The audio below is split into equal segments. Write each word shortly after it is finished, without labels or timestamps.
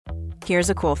Here's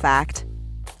a cool fact.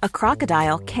 A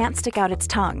crocodile can't stick out its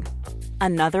tongue.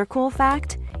 Another cool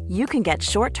fact, you can get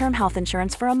short-term health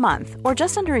insurance for a month or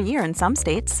just under a year in some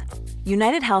states.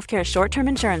 United Healthcare short-term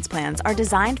insurance plans are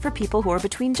designed for people who are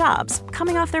between jobs,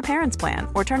 coming off their parents' plan,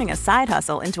 or turning a side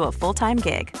hustle into a full-time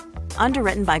gig.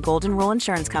 Underwritten by Golden Rule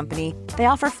Insurance Company, they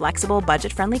offer flexible,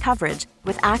 budget-friendly coverage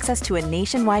with access to a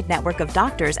nationwide network of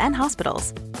doctors and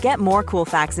hospitals. Get more cool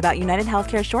facts about United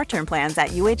Healthcare short-term plans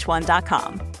at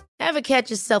uh1.com. Ever catch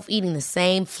yourself eating the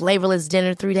same flavorless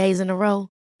dinner 3 days in a row?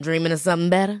 Dreaming of something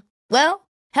better? Well,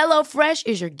 HelloFresh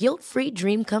is your guilt-free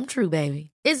dream come true, baby.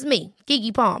 It's me,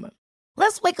 Keke Palmer.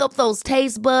 Let's wake up those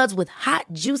taste buds with hot,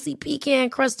 juicy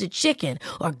pecan-crusted chicken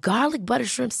or garlic butter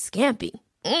shrimp scampi.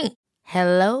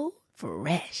 Hello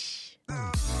Fresh.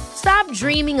 Stop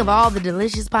dreaming of all the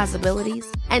delicious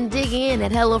possibilities and dig in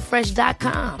at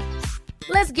HelloFresh.com.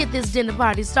 Let's get this dinner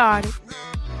party started.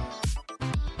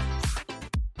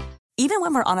 Even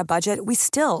when we're on a budget, we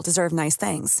still deserve nice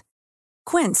things.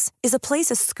 Quince is a place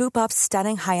to scoop up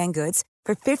stunning high-end goods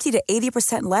for 50 to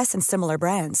 80% less than similar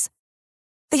brands.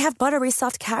 They have buttery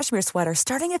soft cashmere sweaters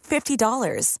starting at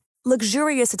 $50,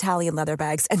 luxurious Italian leather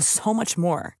bags, and so much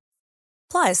more.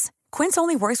 Plus, Quince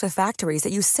only works with factories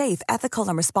that use safe, ethical,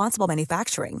 and responsible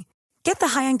manufacturing. Get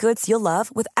the high-end goods you'll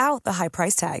love without the high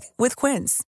price tag with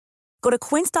Quince. Go to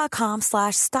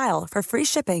quince.com/style for free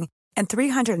shipping and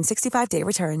 365-day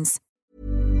returns.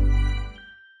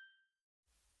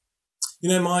 You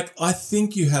know, Mike, I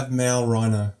think you have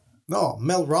malrhino. Oh,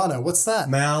 Melrhino. What's that?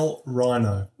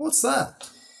 Malrhino. What's that?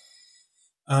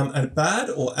 A bad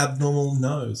or abnormal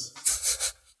nose.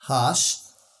 Harsh,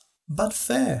 but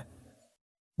fair.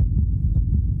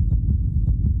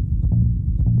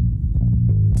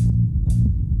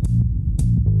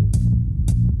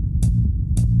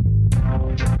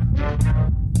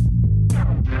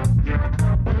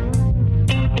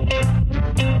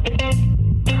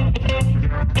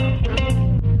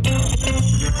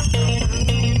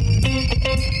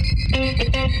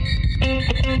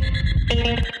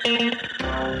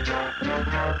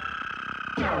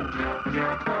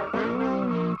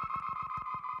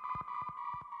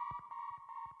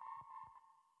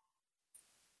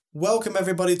 Welcome,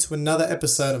 everybody, to another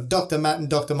episode of Dr. Matt and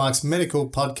Dr. Mike's Medical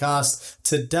Podcast.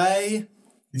 Today,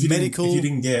 If you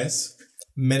didn't guess.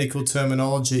 Medical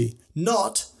terminology,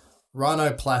 not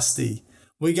rhinoplasty.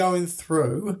 We're going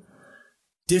through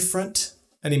different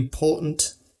and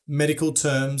important medical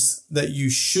terms that you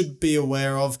should be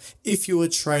aware of if you are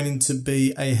training to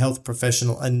be a health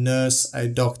professional, a nurse, a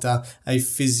doctor, a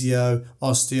physio,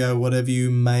 osteo, whatever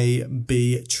you may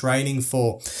be training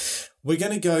for. We're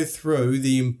going to go through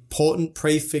the important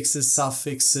prefixes,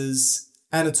 suffixes,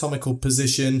 anatomical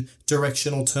position,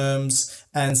 directional terms,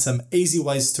 and some easy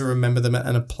ways to remember them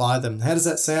and apply them. How does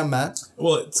that sound, Matt?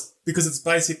 Well, it's because it's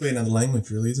basically another language,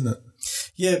 really, isn't it?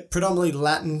 Yeah, predominantly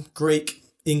Latin, Greek,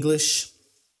 English.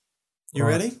 You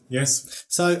ready? Yes.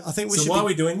 So I think why are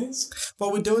we doing this?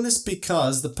 Well, we're doing this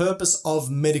because the purpose of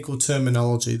medical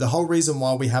terminology, the whole reason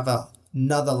why we have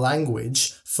another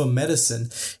language for medicine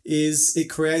is it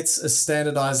creates a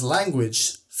standardized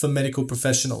language for medical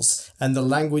professionals. And the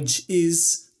language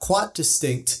is quite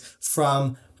distinct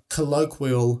from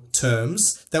colloquial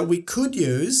terms that we could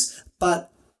use, but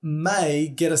may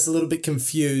get us a little bit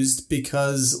confused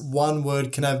because one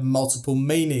word can have multiple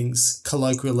meanings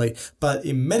colloquially. But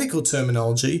in medical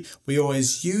terminology, we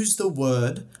always use the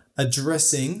word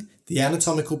addressing the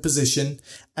anatomical position,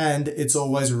 and it's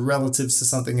always relative to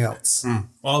something else. I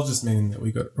was just meaning that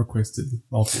we got requested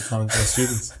multiple times by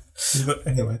students. But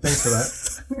anyway, thanks for that.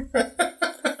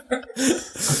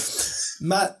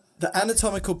 Matt, the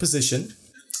anatomical position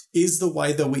is the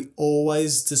way that we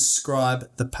always describe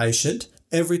the patient.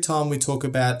 Every time we talk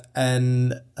about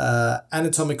an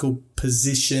anatomical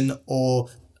position or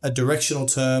a directional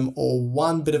term or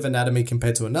one bit of anatomy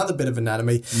compared to another bit of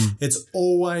anatomy, it's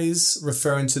always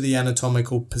referring to the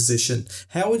anatomical position.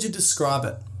 How would you describe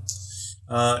it?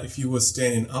 If you were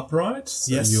standing upright,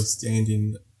 so Yes. you're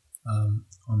standing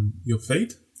on your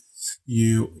feet,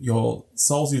 your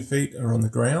soles of your feet are on the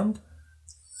ground,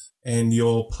 and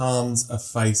your palms are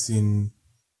facing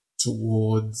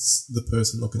towards the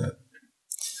person looking at.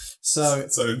 So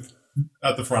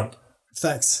at the front.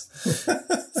 Thanks.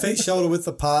 Feet shoulder width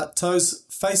apart, toes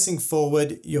facing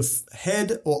forward, your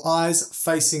head or eyes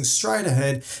facing straight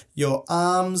ahead, your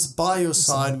arms by your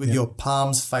side with your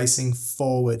palms facing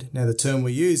forward. Now, the term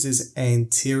we use is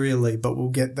anteriorly, but we'll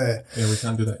get there. Yeah, we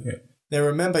can't do that yet. Now,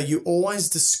 remember, you always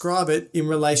describe it in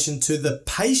relation to the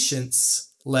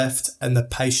patient's left and the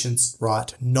patient's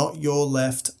right, not your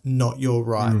left, not your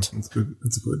right. That's good.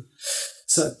 That's good.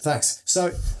 So, thanks.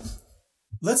 So,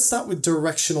 Let's start with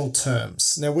directional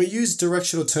terms. Now, we use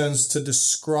directional terms to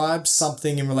describe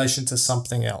something in relation to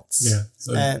something else. Yeah.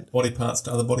 So And body parts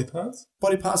to other body parts.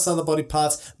 body parts to other body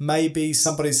parts. Maybe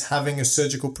somebody's having a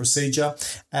surgical procedure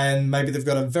and maybe they've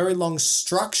got a very long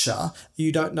structure.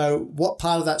 You don't know what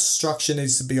part of that structure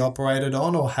needs to be operated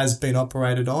on or has been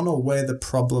operated on or where the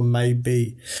problem may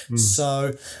be.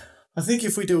 So I think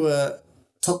if we do a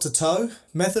top to toe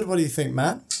method, what do you think,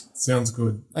 Matt? Sounds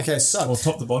good. Okay, so Or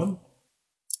top to bottom.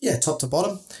 yeah, top to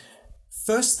bottom.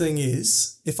 First thing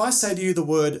is, if I say to you the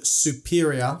word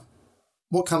superior,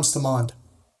 what comes to mind?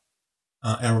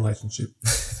 Our relationship.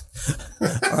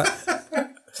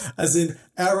 As in,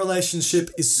 our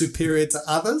relationship is superior to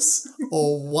others,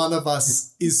 or one of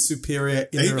us is superior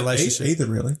in the relationship? Either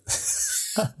really.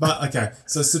 But okay,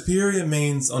 so superior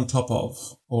means on top of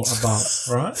or above,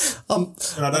 right? And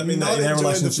I don't mean that in our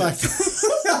relationship.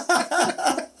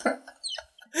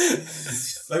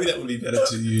 Maybe that would be better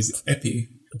to use epi.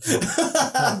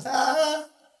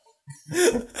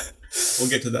 We'll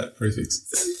get to that prefix.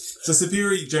 So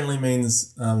superior generally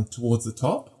means towards the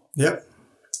top, Yep.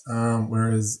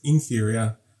 whereas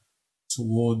inferior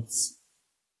towards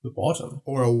the bottom.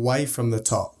 Or away from the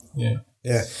top. Yeah.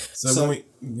 Yeah. So when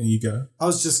there you go. I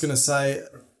was just going to say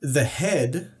the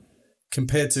head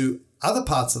compared to other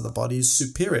parts of the body is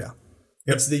superior.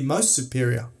 Yep. It's the most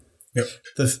superior. Yep.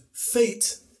 The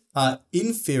feet are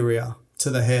inferior to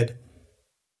the head,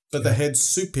 but the head's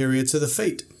superior to the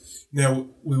feet. Now,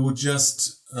 we will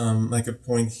just make a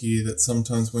point here that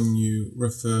sometimes when you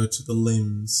refer to the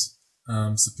limbs,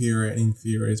 superior and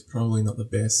inferior is probably not the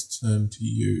best term to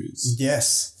use.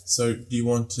 Yes. So do you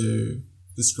want to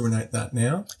discriminate that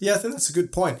now? Yeah, I think that's a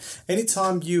good point.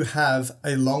 Anytime you have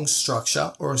a long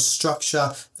structure or a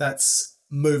structure that's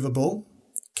movable,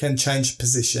 can change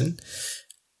position,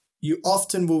 you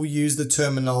often will use the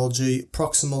terminology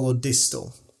proximal or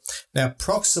distal. Now,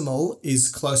 proximal is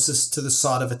closest to the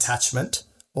site of attachment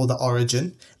or the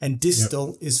origin, and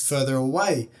distal is further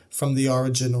away from the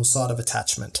origin or site of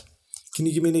attachment. Can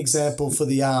you give me an example for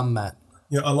the arm, Matt?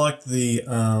 Yeah, I like the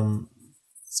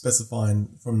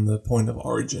specifying from the point of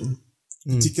origin.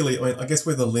 Particularly, I mean, I guess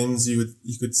with the limbs, you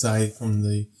could say from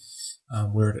the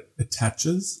where it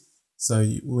attaches. So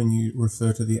when you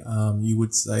refer to the arm, you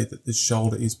would say that the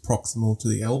shoulder is proximal to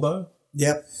the elbow.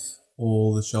 Yep.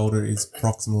 Or the shoulder is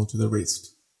proximal to the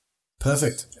wrist.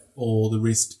 Perfect. Or the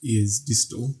wrist is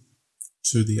distal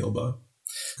to the elbow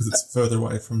because it's further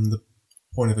away from the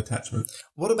point of attachment.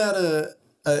 What about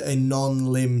a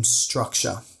non-limb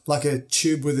structure, like a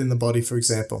tube within the body, for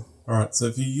example? All right, so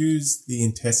if you use the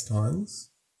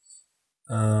intestines,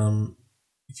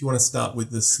 if you want to start with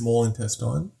the small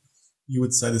intestine, you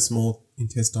would say the small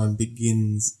intestine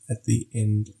begins at the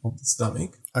end of the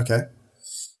stomach. Okay.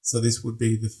 So this would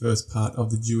be the first part of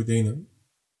the duodenum.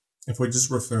 If we're just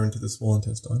referring to the small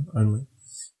intestine only,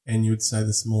 and you would say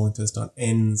the small intestine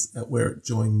ends at where it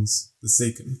joins the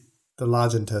cecum, The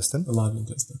large intestine. the large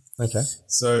intestine. Okay.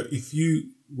 So if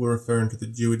you were referring to the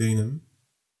duodenum,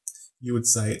 you would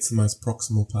say it's the most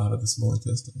proximal part of the small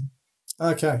intestine.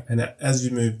 Okay. And as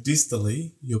you move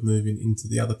distally, you're moving into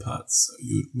the other parts. So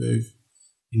you would move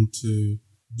into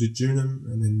jejunum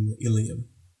and then the ileum.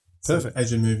 Perfect. So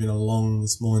as you're moving along the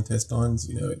small intestines,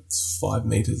 it's 5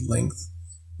 meters length,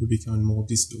 you're becoming more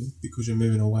distal because you're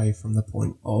moving away from the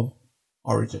point of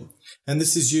origin. And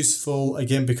this is useful,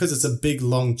 again, because it's a big,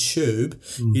 long tube,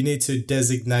 you need to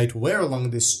designate where along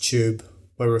this tube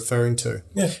we're referring to.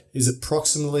 Yeah. Is it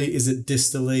proximally? Is it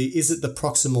distally? Is it the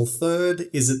proximal third?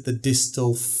 Is it the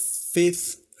distal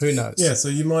fifth? Who knows? Yeah, so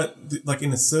you might, like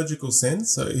in a surgical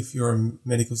sense, so if you're a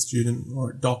medical student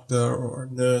or a doctor or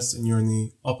a nurse and you're in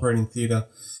the operating theatre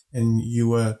and you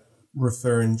were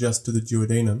referring just to the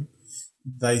duodenum,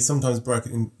 they sometimes break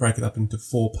it up into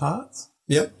 4 parts.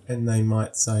 Yep. And they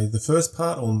might say the first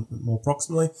part or more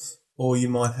proximally, or you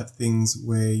might have things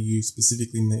where you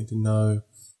specifically need to know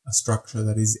a structure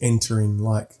that is entering,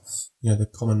 like, the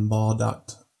common bile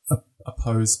duct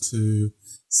opposed to,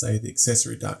 say, the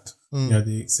accessory duct.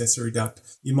 The accessory duct,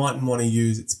 you mightn't want to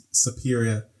use it's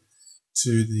superior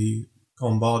to the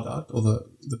common bile duct or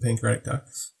the pancreatic duct,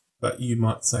 but you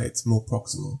might say it's more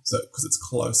proximal, so because it's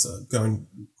going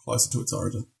closer to its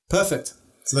origin. Perfect.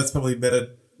 So that's probably a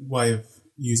better way of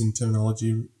using terminology,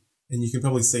 and you can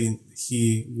probably see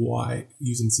here why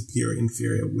using superior,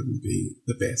 inferior wouldn't be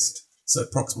the best. So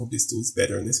proximal, distal is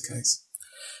better in this case.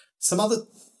 Some other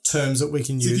terms that we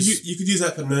can So use. you could use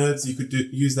that for nerves. You could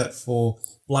use that for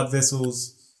blood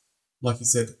vessels, like you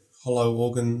said, hollow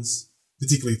organs,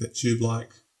 particularly that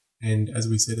tube-like, and as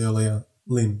we said earlier,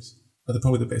 limbs are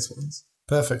probably the best ones.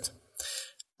 Perfect.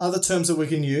 Other terms that we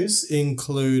can use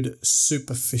include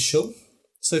superficial.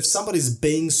 So if somebody's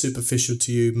being superficial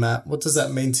to you, Matt, what does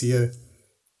that mean to you?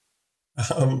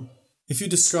 If you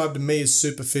described me as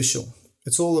superficial,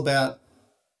 it's all about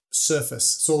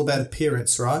surface. It's all about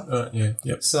appearance, right? Yeah.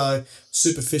 Yep. So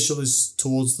superficial is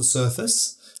towards the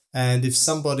surface. And if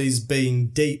somebody's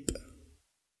being deep,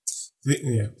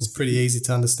 it's pretty easy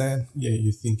to understand. Yeah,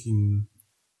 you're thinking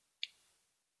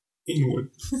inward.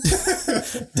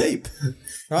 Deep,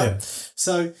 right? Yeah.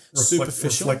 So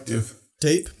superficial, reflective.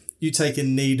 deep. You take a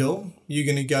needle, you're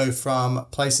going to go from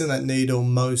placing that needle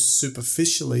most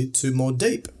superficially to more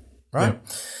deep, right?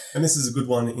 Yeah. And this is a good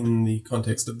one in the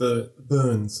context of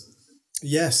burns.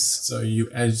 Yes. So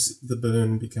as the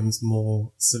burn becomes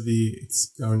more severe,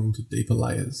 it's going into deeper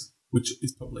layers, which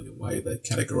is probably a way they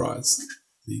categorize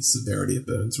the severity of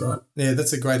burns, right? Yeah,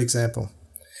 that's a great example.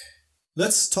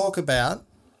 Let's talk about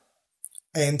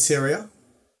anterior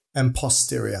and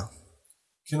posterior.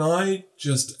 Can I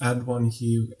just add one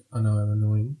here? I know I'm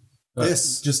annoying. But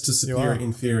yes. Just to superior,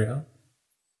 inferior.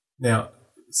 Now,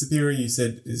 superior you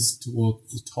said is toward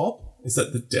the top. Is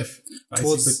that the def?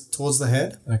 Towards the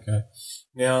head. Okay.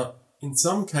 Now, in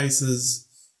some cases,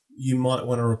 you might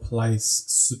want to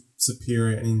replace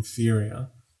superior and inferior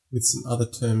with some other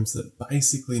terms that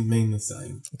basically mean the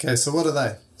same. Okay, so what are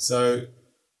they? So,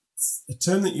 a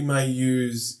term that you may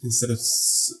use instead of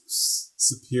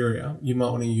superior, you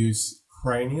might want to use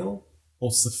cranial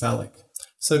or cephalic.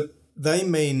 So they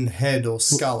mean head or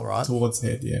skull, right? Towards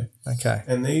head, yeah. Okay.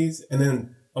 And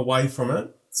then away from it,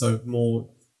 so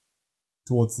more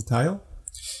towards the tail.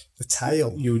 The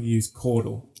tail. You would use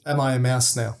caudal. Am I a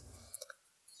mouse now?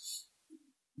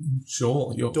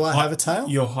 Sure. Do I have a tail?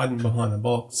 You're hiding behind a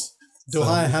box.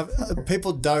 I have...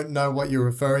 People don't know what you're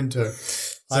referring to.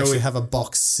 I actually have a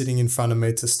box sitting in front of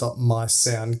me to stop my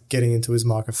sound getting into his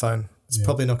microphone. It's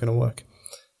probably not going to work.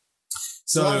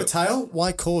 So, do I have a tail?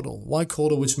 Why caudal? Why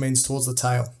caudal, which means towards the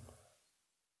tail?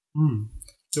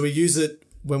 Do we use it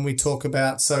when we talk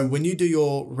about... So when you do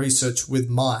your research with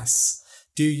mice,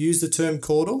 do you use the term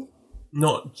caudal?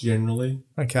 Not generally.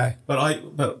 Okay.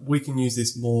 But we can use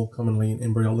this more commonly in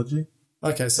embryology.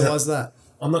 Okay, so why's that?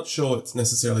 I'm not sure it's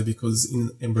necessarily because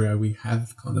in embryo we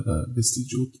have kind of a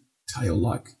vestigial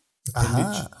tail-like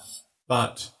appendage.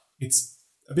 But it's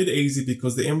a bit easy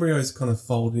because the embryo is kind of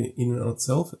folded in on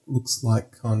itself. It looks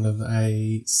like kind of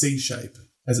a C shape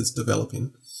as it's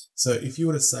developing. So if you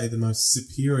were to say the most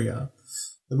superior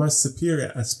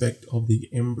aspect of the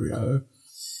embryo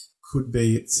could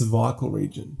be its cervical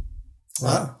region.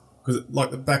 Right? Because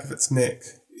like the back of its neck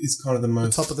is kind of the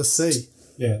most... The top of the C.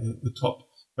 Yeah, the top.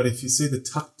 But if you see the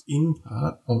tucked in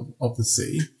part of the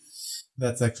C,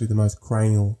 that's actually the most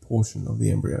cranial portion of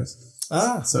the embryos.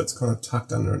 So it's kind of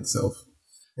tucked under itself.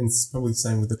 And it's probably the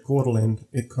same with the caudal end.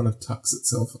 It kind of tucks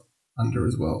itself under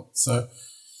as well. So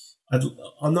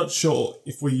I'm not sure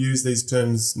if we use these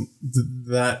terms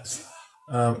that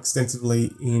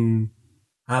extensively in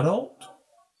adult,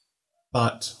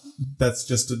 but that's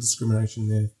just a discrimination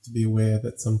there to be aware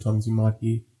that sometimes you might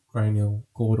hear cranial,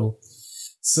 caudal,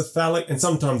 cephalic, and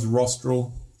sometimes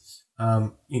rostral.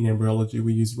 In embryology,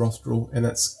 we use rostral, and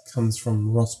that comes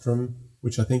from rostrum,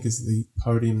 which I think is the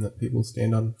podium that people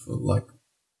stand on for like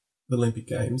the Olympic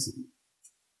Games.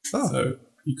 So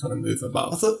you kind of move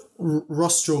above. I thought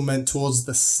rostral meant towards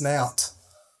the snout.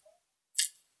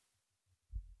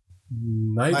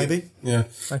 Maybe. Yeah.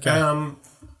 Okay.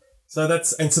 So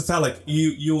that's, and cephalic.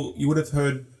 You would have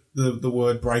heard the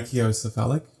word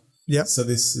brachiocephalic. Yeah. So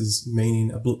this is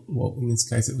meaning in this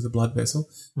case it was a blood vessel,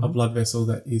 a blood vessel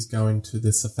that is going to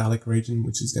the cephalic region,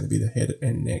 which is going to be the head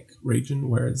and neck region,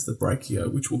 whereas the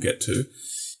brachio, which we'll get to,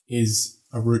 is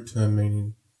a root term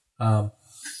meaning.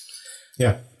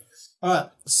 Yeah. All right.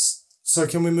 So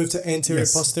can we move to anterior,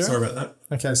 posterior? Sorry about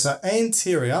that. Okay. So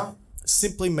anterior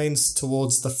simply means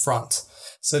towards the front.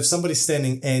 So if somebody's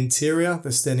standing anterior,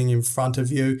 they're standing in front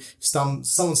of you. If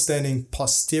someone's standing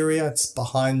posterior, it's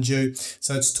behind you.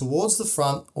 So it's towards the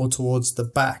front or towards the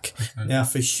back. Okay. Now,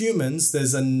 for humans,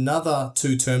 there's another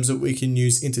two terms that we can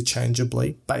use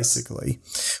interchangeably, basically,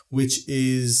 which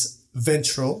is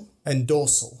ventral and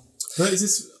dorsal. So is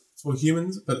this for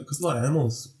humans? But because a lot of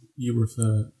animals, you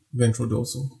refer ventral,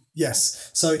 dorsal.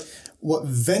 Yes. So what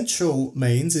ventral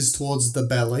means is towards the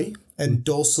belly, and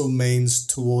dorsal means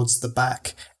towards the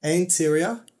back.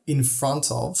 Anterior, in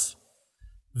front of.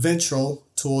 Ventral,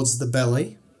 towards the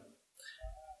belly.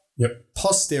 Yep.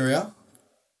 Posterior,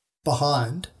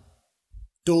 behind.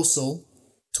 Dorsal,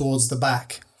 towards the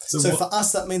back. So for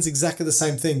us, that means exactly the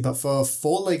same thing, but for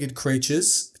four-legged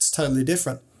creatures, it's totally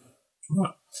different.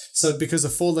 Right. So because a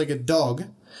four-legged dog,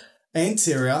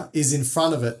 Anterior is in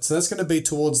front of it, so that's going to be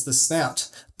towards the snout.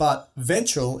 But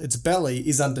ventral, its belly,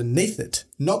 is underneath it,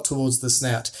 not towards the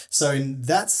snout. So in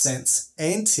that sense,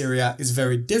 anterior is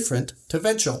very different to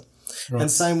ventral. Right.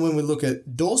 And same when we look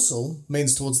at dorsal,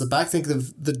 means towards the back. Think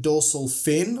of the dorsal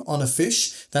fin on a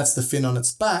fish. That's the fin on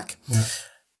its back. Yeah.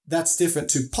 That's different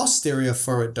to posterior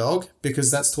for a dog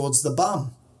because that's towards the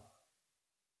bum.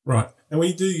 Right. And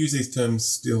we do use these terms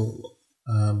still,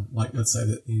 like let's say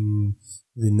that in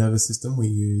the nervous system we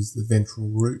use the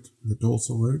ventral root, the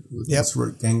dorsal root, the dorsal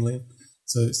root ganglion.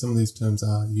 So some of these terms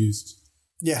are used.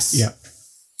 Yes. Yeah.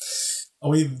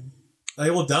 Are they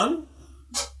all done?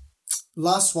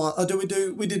 Last one. Oh,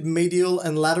 we did medial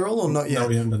and lateral or not yet? No,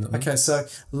 we haven't done that. Okay, so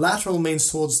lateral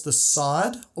means towards the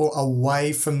side or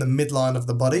away from the midline of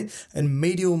the body, and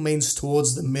medial means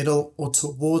towards the middle or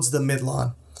towards the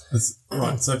midline. That's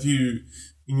right. So if you,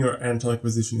 in your anatomic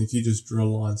position, if you just draw a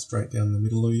line straight down the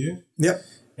middle of you, yep.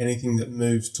 Anything that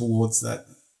moves towards that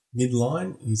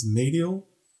midline is medial,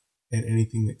 and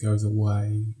anything that goes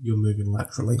away, you're moving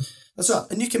laterally. That's right.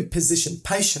 And you can position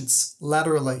patients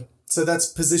laterally. So that's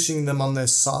positioning them on their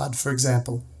side, for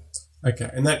example. Okay,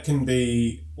 and that can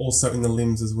be also in the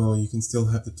limbs as well. You can still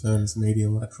have the terms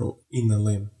medial and lateral in the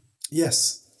limb.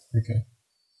 Yes. Okay.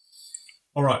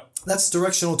 All right. That's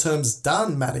directional terms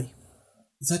done, Matty.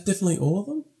 Is that definitely all of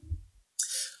them?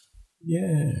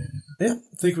 Yeah. Yeah,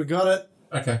 I think we got it.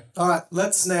 Okay. All right,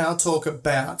 let's now talk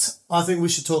about, I think we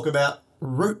should talk about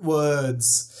root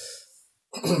words.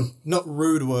 Not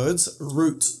rude words,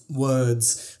 root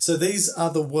words. So these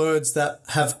are the words that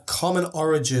have common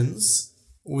origins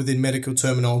within medical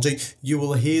terminology. You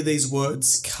will hear these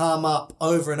words come up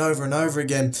over and over and over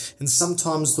again, and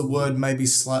sometimes the word may be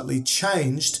slightly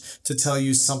changed to tell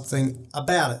you something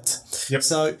about it. Yep.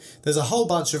 So there's a whole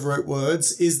bunch of root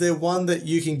words. Is there one that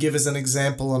you can give as an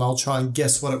example, and I'll try and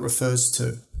guess what it refers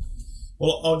to?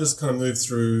 Well, I'll just kind of move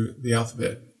through the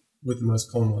alphabet with the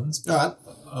most common ones. All right.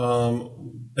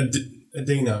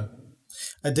 Adeno.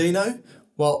 Adeno?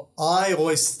 Well, I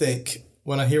always think,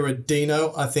 when I hear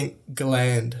adeno, I think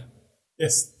gland.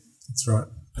 Yes, that's right.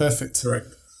 Perfect. Correct.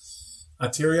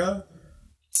 Arterio?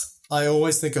 I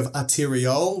always think of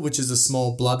arteriole, which is a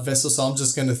small blood vessel, so I'm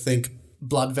just going to think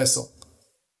blood vessel.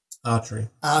 Artery.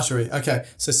 Artery. Okay,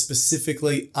 so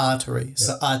specifically artery. Yep.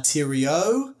 So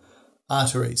arterio,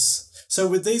 arteries. So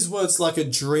with these words like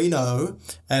adreno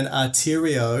and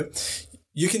arterio,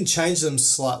 you can change them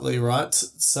slightly, right?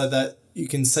 So that you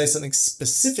can say something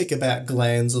specific about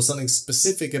glands or something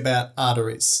specific about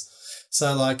arteries.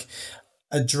 So like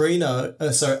adeno,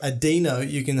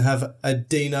 you can have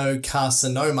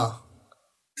adenocarcinoma.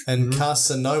 And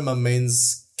carcinoma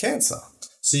means cancer.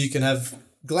 So you can have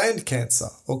gland cancer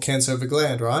or cancer of a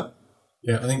gland, right?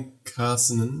 Yeah, I think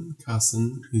carcin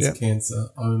is cancer,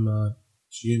 oma,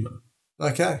 tumour.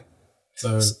 Okay.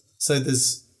 So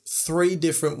there's 3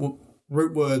 different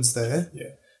root words there.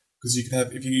 Yeah. Because you can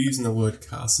have, if you're using the word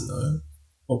carcino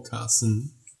or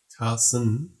carcin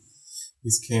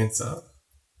is cancer.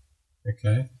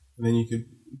 Okay. And then you could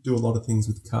do a lot of things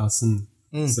with carcin.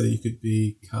 So you could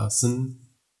be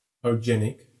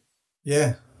carcinogenic.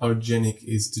 Yeah. Ogenic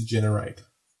is to generate.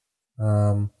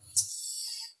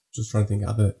 Just trying to think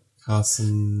other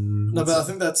carcin. No, but I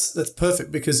think that's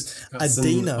perfect because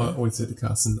adeno. I always said the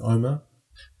carcinoma.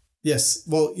 Yes.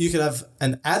 Well, you could have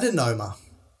an adenoma,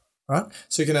 right?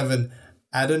 So you can have an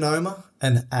adenoma,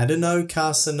 an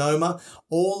adenocarcinoma.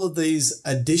 All of these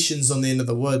additions on the end of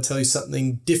the word tell you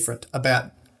something different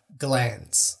about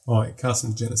glands. Oh,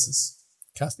 carcinogenesis.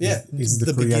 Is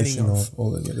the creation of.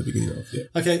 The beginning of, yeah.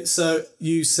 Okay, so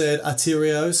you said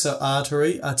arterio, so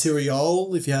artery.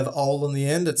 Arteriole, if you have ole in the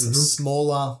end, it's a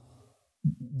smaller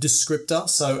descriptor.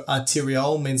 So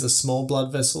arteriole means a small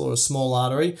blood vessel or a small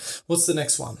artery. What's the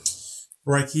next one?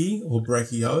 Brachy or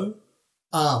brachio.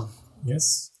 Arm.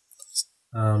 Yes.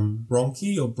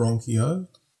 Bronchi or bronchio.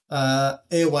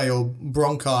 Airway or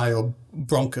bronchi or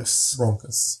bronchus.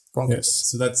 Bronchus. Yep.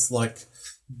 So that's like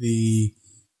the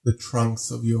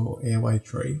trunks of your airway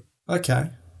tree.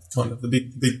 Okay. Kind of the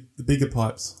bigger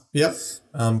pipes. Yep.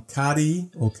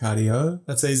 Cardi or cardio.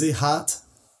 That's easy. Heart.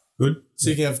 Good. So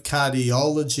you can have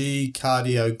cardiology,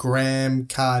 cardiogram,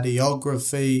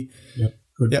 cardiography. Yep.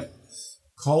 Good. Yep.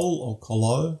 Col or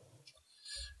colo.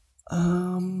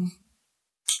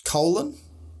 Colon.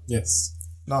 Yes.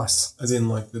 Nice. As in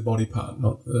like the body part,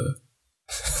 not the.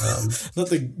 Not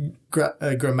the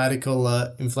grammatical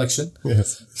inflection.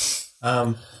 Yes.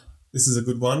 This is a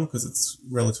good one because it's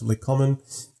relatively common.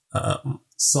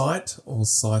 Site or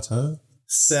cyto.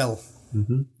 Cell.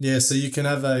 Mm-hmm. Yeah, so you can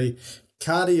have a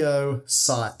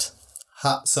cardiocyte,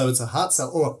 heart. So it's a heart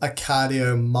cell, or a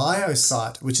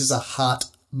cardiomyocyte, which is a heart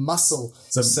muscle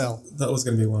cell. That was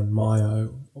going to be one.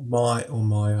 Myo.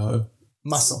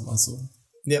 Muscle.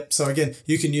 Yep. So again,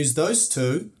 you can use those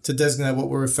two to designate what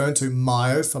we're referring to: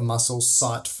 myo for muscle,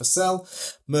 cyte for cell.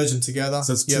 Merge them together.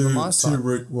 So it's you have a myocyte. two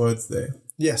root words there.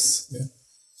 Yes. Yeah.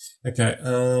 Okay.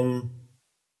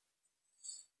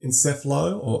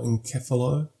 Encephalo or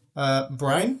encephalo?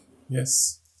 Brain.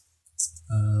 Yes.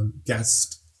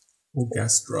 Gast or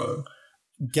gastro?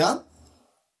 Gut.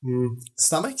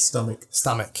 Stomach.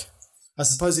 Stomach. I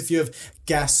suppose if you have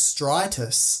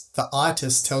gastritis, the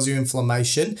itis tells you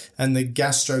inflammation and the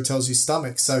gastro tells you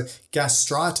stomach. So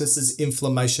gastritis is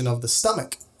inflammation of the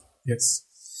stomach. Yes.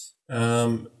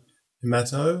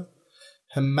 Hemato?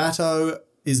 Hemato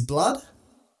is blood.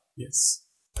 Yes.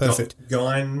 Perfect.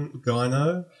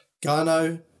 Gyno?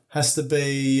 Gyno has to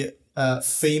be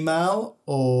female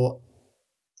or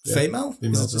female?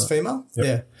 Is it just female? Yep.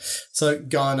 Yeah. So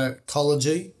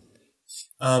gynecology.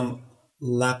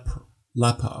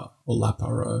 Lapa or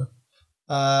laparo?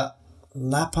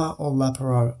 Lapa or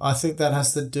laparo. I think that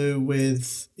has to do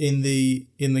with in the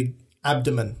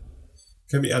abdomen.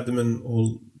 Can be abdomen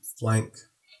or flank.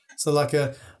 So like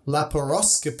a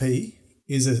laparoscopy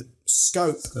is a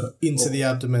scope into the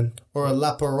abdomen, or a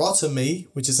laparotomy,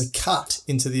 which is a cut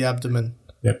into the abdomen.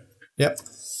 Yep.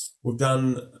 We've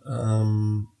done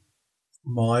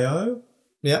myo.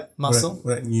 Yep. Muscle.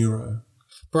 What about neuro?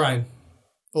 Brain.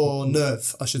 Or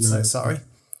nerve, I should say, sorry.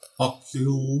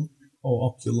 Ocul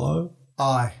or oculo?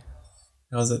 Eye.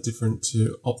 How is that different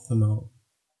to ophthalmo?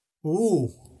 Ooh,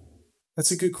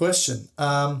 that's a good question.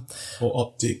 Or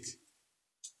optic?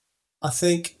 I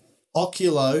think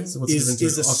oculo So is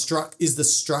the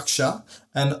structure,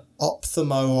 and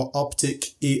ophthalmo or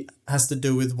optic, it has to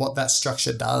do with what that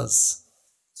structure does.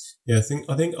 Yeah, I think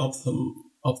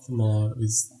ophthalmo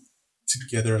is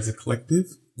together as a collective.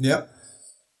 Yep.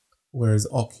 Whereas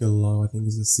oculo, I think,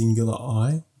 is a singular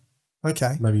eye.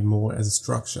 Okay. Maybe more as a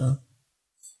structure.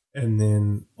 And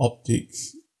then optic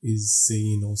is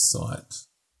seeing or sight.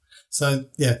 So,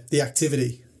 yeah, the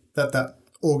activity that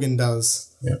organ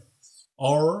does. Yeah.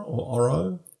 Or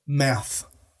oro? Mouth.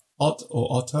 Ot or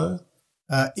otto?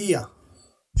 Ear.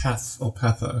 Path or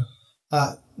patho?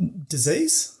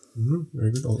 Disease.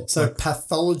 Very good. So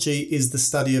pathology is the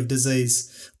study of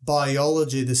disease.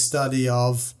 Biology, the study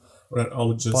of... What about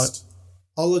ologist?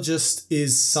 Ologist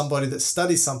is somebody that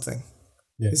studies something.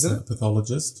 Yes, isn't it?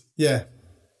 Pathologist. Yeah.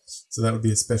 So that would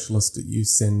be a specialist that you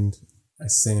send a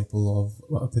sample of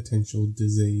a potential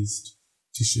diseased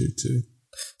tissue to.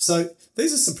 So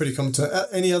these are some pretty common terms.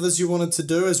 Any others you wanted to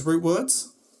do as root words?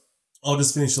 I'll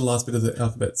just finish the last bit of the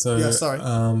alphabet. So, yeah, sorry.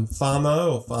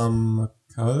 Pharmo or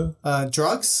pharmaco.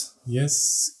 Drugs.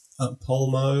 Yes.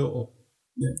 Pulmo or...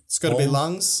 Yeah. It's got to be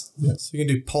lungs. Yeah. So you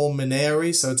can do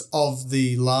pulmonary, so it's of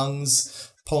the lungs.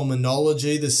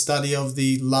 Pulmonology, the study of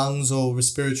the lungs or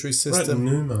respiratory system.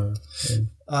 Right, pneumo.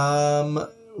 Yeah.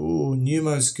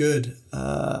 Pneumo's good.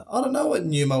 I don't know what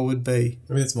pneumo would be.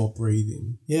 Maybe that's more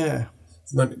breathing. Yeah.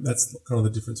 So maybe that's kind of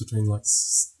the difference between like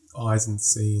eyes and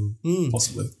seeing,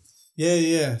 possibly.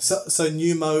 Yeah. So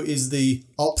pneumo is the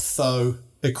optho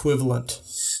equivalent.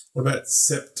 What about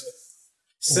sept?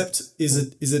 Sept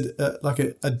is it like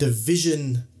a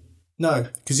division? No,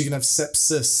 because you can have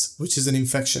sepsis, which is an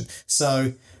infection.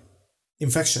 So,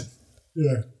 infection.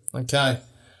 Yeah. Okay.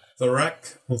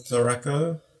 Thorac or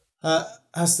thoraco?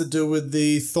 Has to do with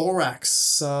the thorax,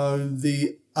 so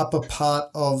the upper part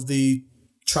of the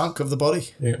trunk of the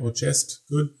body. Yeah, or chest.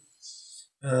 Good.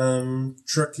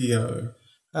 Tracheo.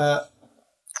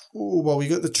 Well, we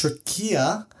got the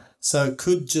trachea. So it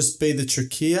could just be the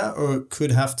trachea, or it could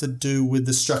have to do with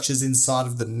the structures inside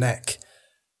of the neck.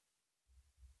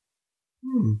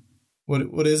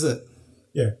 What is it?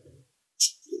 Yeah.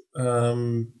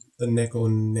 The neck or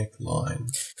neckline.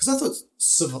 Because I thought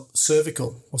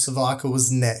cervical or cervical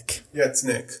was neck. Yeah, it's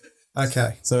neck.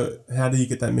 Okay. So how do you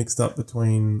get that mixed up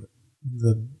between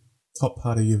the top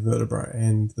part of your vertebra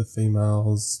and the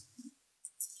female's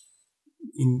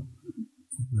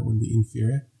the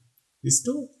inferior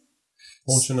distal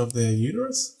portion of their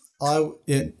uterus?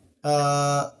 Probably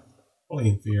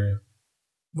inferior.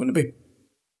 Wouldn't it be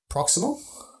proximal?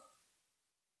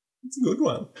 It's a good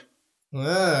one.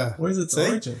 Yeah. Where's its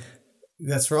origin?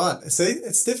 That's right. See,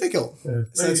 it's difficult. Yeah.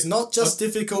 So it's not just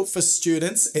difficult for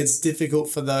students, it's difficult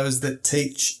for those that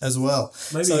teach as well.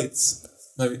 Maybe it's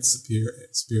superior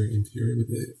inferior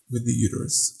with the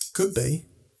uterus. Could be.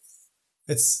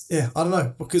 I don't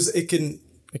know, because it can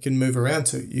move around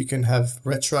too. You can have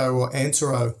retro or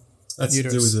antero. That's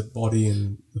uterus. to do with the body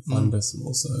and the fundus and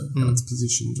also how it's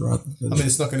positioned rather than... I mean,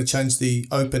 it's not going to change the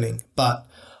opening, but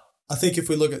I think if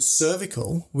we look at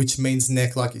cervical, which means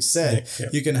neck, like you said,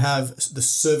 you can have the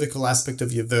cervical aspect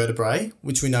of your vertebrae,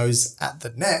 which we know is at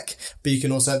the neck, but you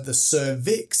can also have the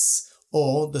cervix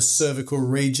or the cervical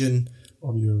region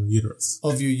of your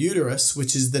uterus,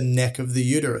 which is the neck of the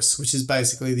uterus, which is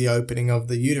basically the opening of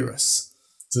the uterus.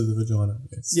 To the vagina,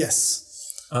 yes. Yes.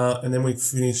 And then we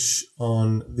finish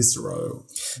on viscero.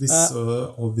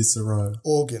 Or viscero.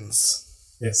 Organs.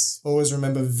 Yes. Always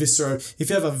remember viscero. If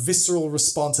you have a visceral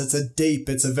response, it's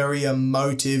a very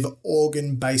emotive,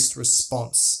 organ-based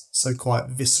response. So quite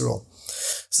visceral.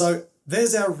 So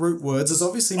there's our root words. There's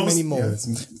obviously many more,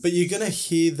 but you're going to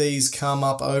hear these come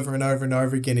up over and over and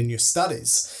over again in your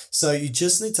studies. So you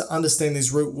just need to understand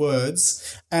these root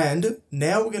words. And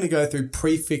now we're going to go through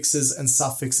prefixes and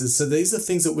suffixes. So these are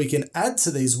things that we can add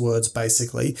to these words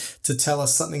basically to tell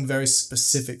us something very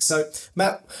specific. So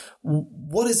Matt,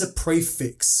 what is a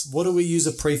prefix? What do we use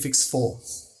a prefix for?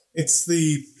 It's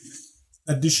the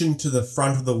addition to the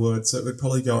front of the word. So it would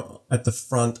probably go at the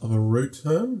front of a root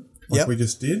term, like we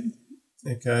just did.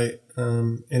 Okay.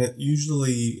 And it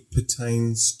usually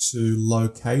pertains to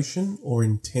location or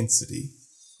intensity.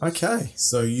 Okay.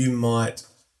 So you might,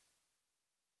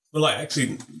 well, like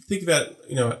actually think about,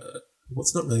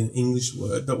 what's not really an English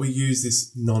word, but we use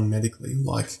this non-medically,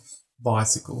 like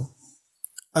bicycle.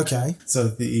 Okay.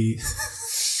 So you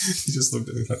just looked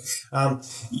at me like,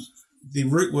 the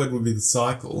root word would be the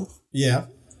cycle. Yeah.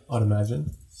 I'd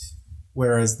imagine.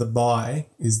 Whereas the bi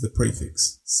is the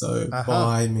prefix. So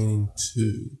bi meaning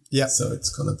two. Yeah. So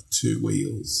it's kind of two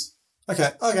wheels.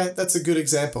 Okay. That's a good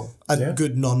example. A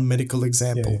good non-medical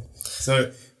example. Yeah.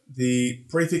 So the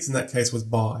prefix in that case was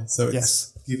bi. So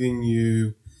it's giving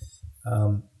you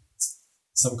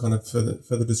some kind of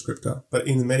further descriptor. But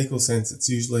in the medical sense, it's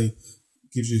usually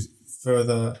gives you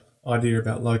further idea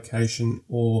about location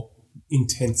or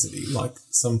intensity. Like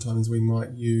sometimes we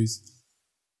might use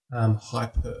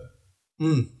hyper.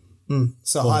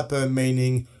 So hyper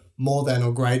meaning more than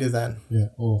or greater than. Yeah,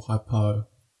 or hypo.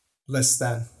 Less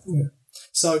than. Yeah.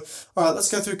 So, all right, let's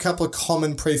go through a couple of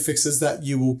common prefixes that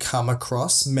you will come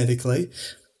across medically.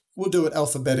 We'll do it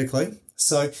alphabetically.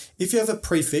 So if you have a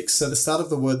prefix, so the start of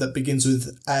the word that begins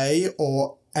with a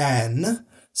or an,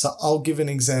 so I'll give an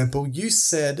example. You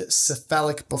said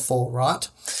cephalic before, right?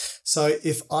 So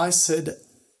if I said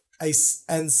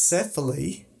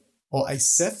ancephaly or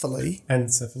acephaly.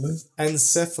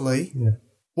 Ancephaly. Yeah.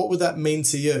 What would that mean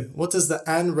to you? What does the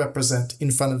an represent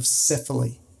in front of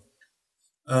cephaly?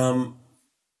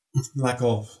 Lack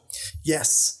of.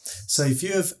 Yes. So if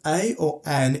you have a or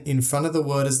an in front of the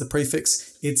word as the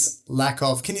prefix, it's lack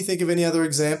of. Can you think of any other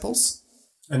examples?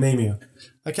 Anemia.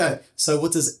 Okay. So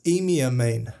what does emia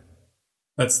mean?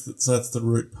 That's the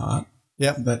root part.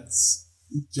 Yep. That's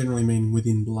generally mean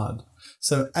within blood.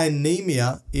 So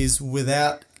anemia is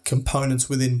without components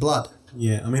within blood.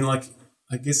 Yeah. I mean, like,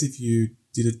 I guess if you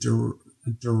did a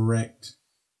direct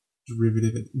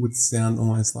derivative, it would sound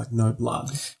almost like no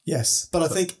blood. Yes, but I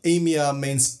think emia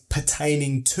means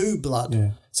pertaining to blood.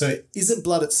 Yeah. So it isn't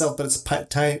blood itself, but it's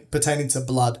pertaining to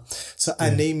blood. So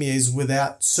anemia is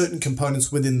without certain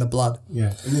components within the blood.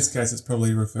 Yeah. In this case, it's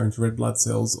probably referring to red blood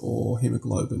cells or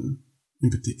hemoglobin in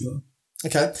particular.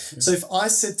 Okay. Yeah. So if I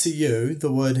said to you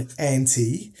the word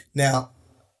anti, now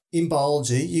in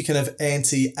biology, you can have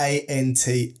anti,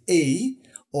 A-N-T-E,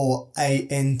 or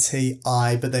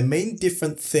A-N-T-I, but they mean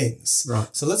different things. Right.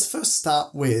 So let's first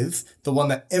start with the one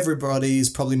that everybody is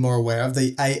probably more aware of,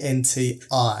 the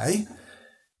A-N-T-I.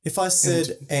 If I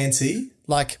said anti,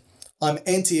 like I'm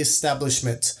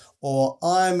anti-establishment or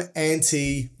I'm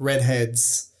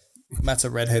anti-redheads. Matt's a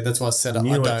redhead, that's why I said it.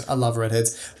 I don't. I love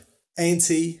redheads.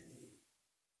 Anti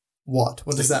what?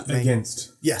 What does that mean?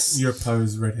 Against. Yes. You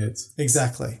oppose redheads.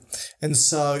 Exactly. And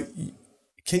so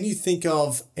can you think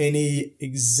of any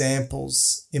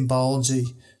examples in biology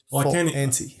for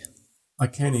anti? I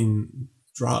can in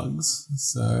drugs.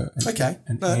 So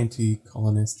an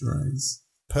anti-cholinesterase.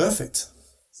 Perfect.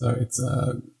 So it's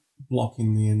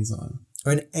blocking the enzyme.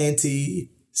 Or an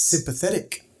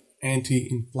anti-sympathetic.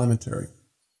 Anti-inflammatory.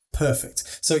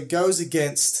 Perfect. So it goes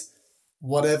against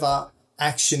whatever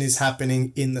action is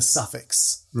happening in the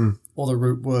suffix or the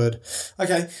root word.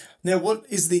 Okay. Now, what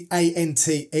is the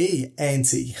A-N-T-E,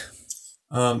 anti?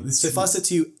 So if I said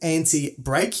to you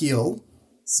anti-brachial.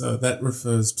 So that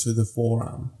refers to the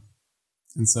forearm.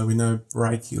 And so we know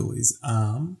brachial is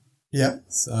arm. Yeah.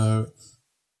 So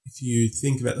if you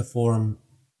think about the forearm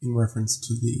in reference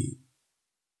to the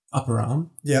upper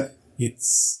arm, yeah,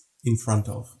 it's in front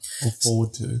of or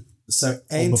forward to. So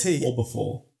ante, or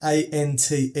before.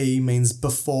 A-N-T-E means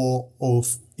before or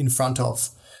in front of.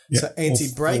 Yeah, So or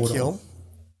antebrachial forward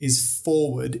is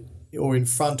forward or in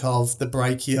front of the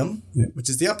brachium, which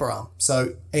is the upper arm.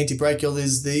 So antebrachial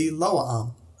is the lower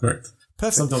arm. Correct.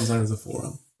 Perfect. Sometimes known as a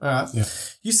forearm. All right. Yeah.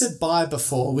 You said bi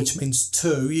before, which means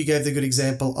two. You gave the good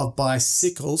example of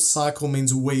bicycle. Cycle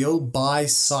means wheel.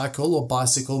 Bicycle or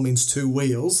bicycle means two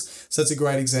wheels. So that's a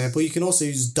great example. You can also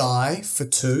use di for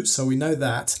two, so we know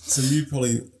that. So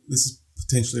this is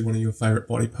potentially one of your favourite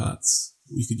body parts.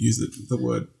 You could use the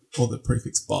word or the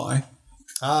prefix bi.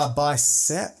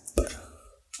 Bicep.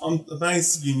 I'm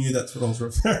amazed you knew that's what I was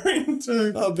referring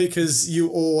to. Oh, because you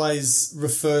always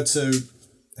refer to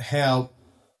how,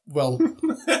 well,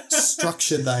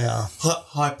 structured they are.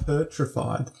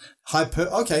 Hypertrophied.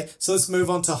 Okay, so let's move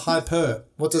on to hyper.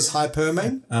 What does hyper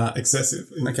mean? Excessive.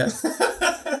 Okay.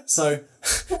 So,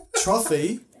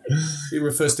 trophy, it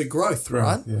refers to growth,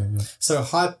 right? Yeah. So,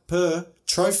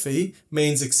 hypertrophy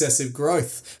means excessive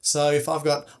growth. So, if I've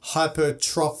got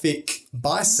hypertrophic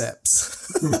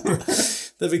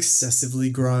biceps, they've excessively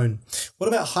grown. What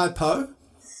about hypo?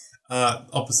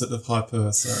 Opposite of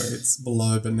hyper, so it's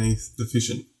below, beneath,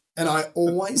 deficient. And I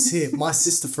always hear, my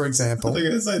sister, for example. I think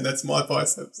I was saying that's my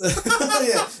biceps.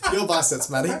 Yeah, your biceps,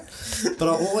 Maddie. But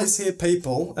I always hear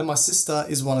people, and my sister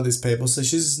is one of these people, so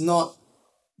she's not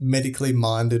medically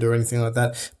minded or anything like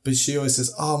that, but she always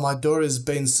says, oh, my daughter's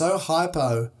been so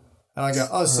hypo. And I go,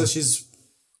 oh, so she's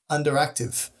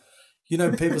underactive. You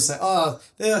know, people say, oh,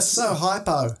 they're so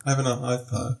hypo. Having a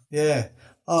hypo. Yeah.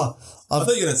 Oh, I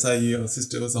thought you were going to say your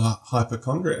sister was a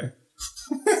hypochondriac.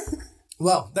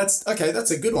 well, that's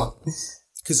a good one.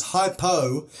 Because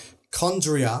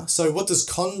hypochondria, so what does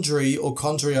chondri or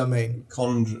chondria mean?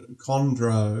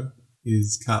 Chondro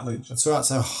is cartilage. That's right.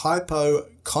 So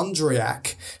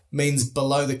hypochondriac means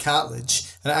below the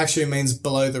cartilage, and it actually means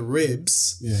below the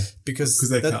ribs. Yeah. Because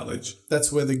they're cartilage.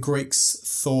 That's where the Greeks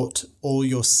thought all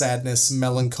your sadness,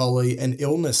 melancholy, and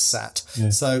illness sat.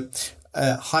 Yeah. So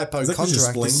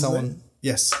hypochondriac is someone.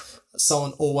 Yes,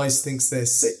 someone always thinks they're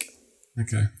sick.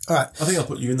 Okay. All right. I think I'll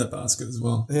put you in that basket as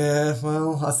well. Yeah.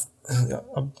 Well,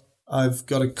 I've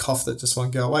got a cough that just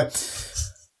won't go away.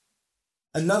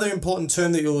 Another important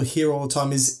term that you'll hear all the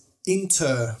time is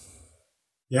inter.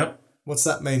 Yep. What's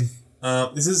that mean?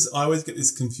 I always get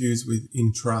this confused with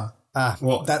intra.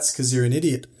 Well, that's because you're an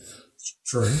idiot.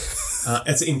 True.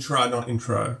 It's intra, not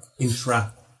intro.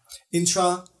 Intra.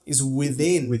 Intra is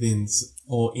within. Within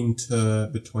or inter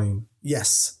between.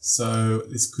 Yes. So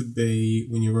this could be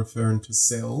when you're referring to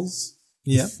cells.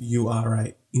 Yeah. If you are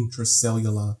a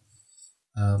intracellular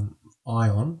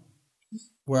ion.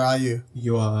 Where are you?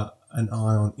 You are an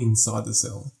ion inside the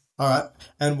cell. All right.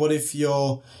 And what if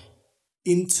you're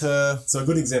So a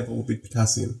good example would be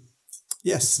potassium.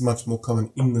 Yes. It's much more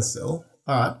common in the cell.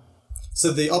 All right.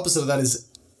 So the opposite of that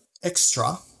is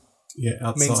extra. Yeah,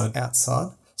 outside. Means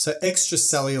outside. So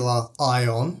extracellular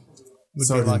ion would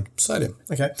be like sodium.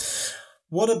 Okay.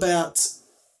 What about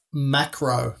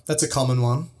macro? That's a common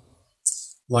one.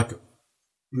 Like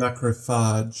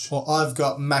macrophage. Or I've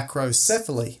got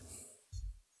macrocephaly.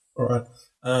 All right.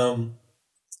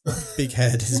 Big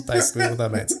head is basically what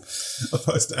that means.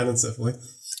 Opposed to anencephaly.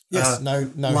 Yes,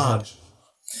 no. Large. Head.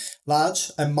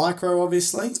 Large and micro,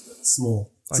 obviously.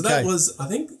 Small. So okay. that was, I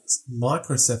think,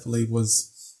 microcephaly was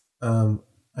not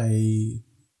a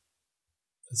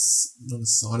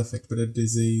side effect, but a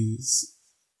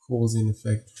disease-causing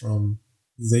effect from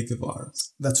Zika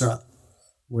virus. That's right.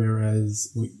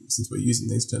 Whereas, since we're using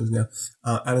these terms now,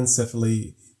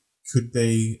 anencephaly could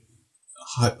be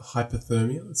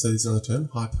hypothermia. So this is another term,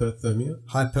 hyperthermia.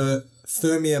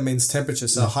 Hyperthermia means temperature,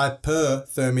 so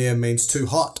hyperthermia means too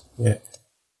hot. Yeah.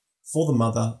 For the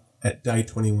mother at day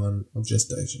 21 of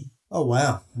gestation. Oh,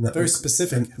 wow. Very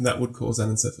specific. And that would cause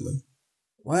anencephaly.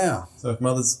 Wow. So if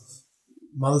mothers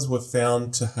were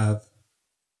found to have...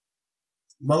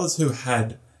 Mothers who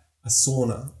had a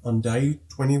sauna on day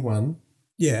 21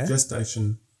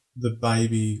 gestation, the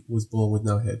baby was born with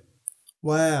no head.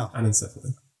 Wow.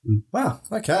 Anencephaly. Wow.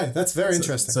 Okay. That's very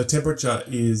interesting. So temperature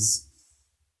is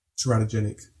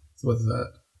teratogenic. So what's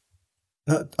that?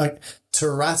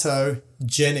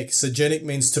 Teratogenic. So genic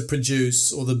means to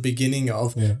produce or the beginning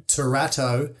of. Yeah.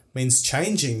 Terato means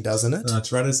changing, doesn't it?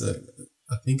 Terato's I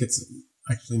think it's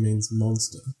actually means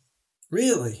monster.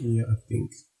 Really? Yeah, I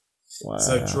think. Wow.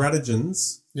 So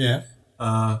teratogens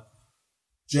are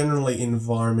generally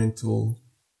environmental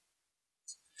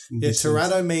conditions. Yeah,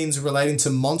 terato means relating to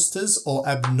monsters or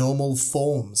abnormal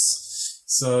forms.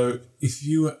 So if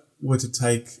you were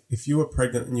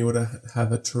pregnant and you were to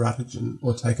have a teratogen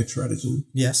or take a teratogen,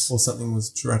 yes, or something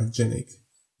was teratogenic,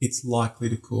 it's likely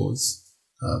to cause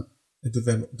a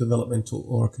developmental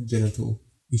or a congenital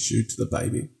issue to the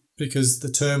baby. Because the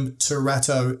term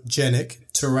teratogenic,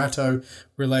 terato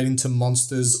relating to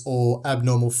monsters or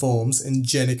abnormal forms, and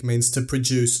genic means to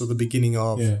produce or the beginning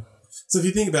of. Yeah. So if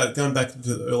you think about it, going back to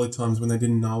the early times when they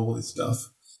didn't know all this stuff,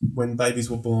 when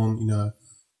babies were born,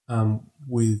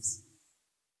 with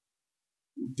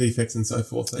defects and so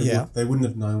forth, they wouldn't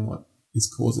have known what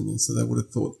is causing this, so they would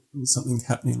have thought it was something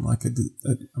happening, like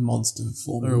a monster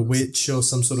forming. Or a witch or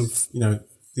some sort of...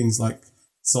 things like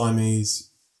Siamese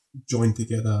joined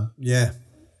together. Yeah.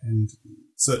 And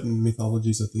certain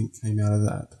mythologies, I think, came out of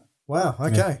that. Wow,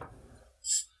 okay. Yeah.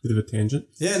 Bit of a tangent.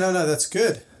 Yeah, no, that's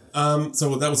good.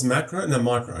 So that was macro? No,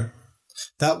 micro.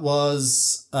 That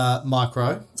was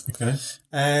micro. Okay.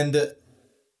 And...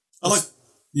 I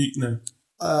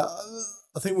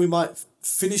think we might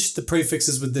finish the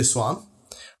prefixes with this one.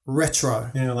 Retro.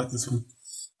 Yeah, I like this one.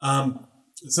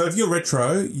 So if you're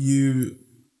retro,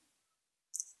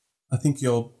 I think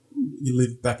you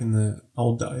live back in the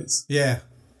old days. Yeah.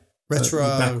 Retro.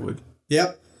 So backward.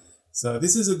 Yep. So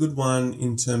this is a good one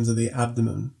in terms of the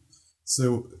abdomen.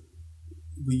 So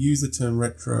we use the term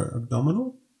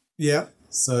retroabdominal. Yeah.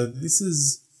 So this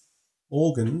is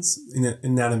organs in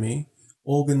anatomy,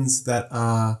 organs that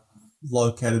are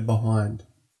located behind,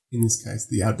 in this case,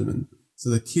 the abdomen. So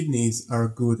the kidneys are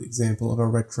a good example of a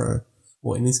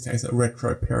in this case, a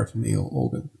retroperitoneal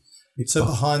organ. It's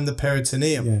behind the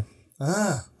peritoneum. Yeah.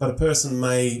 Ah. But a person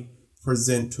may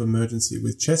present to emergency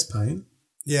with chest pain.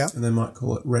 Yeah. And they might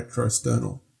call it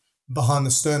retrosternal. Behind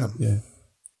the sternum. Yeah.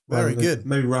 Very good.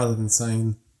 Maybe rather than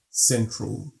saying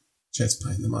central chest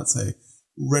pain, they might say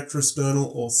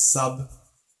retrosternal or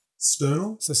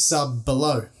substernal. So sub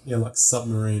below. Yeah, like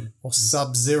submarine. Or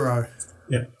sub-zero.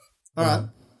 Yeah. All right.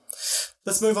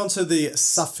 Let's move on to the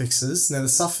suffixes. Now, the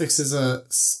suffixes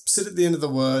sit at the end of the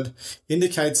word,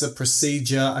 indicates a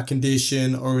procedure, a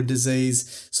condition, or a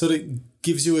disease, sort of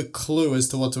gives you a clue as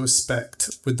to what to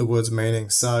expect with the word's meaning.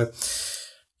 So,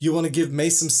 you want to give me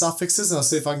some suffixes and I'll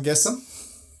see if I can guess them?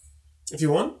 If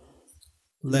you want.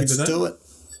 Let's do it.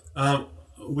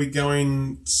 We're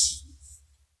going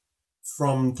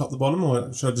from top to bottom,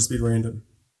 or should I just be random?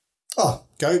 Oh,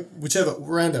 go whichever,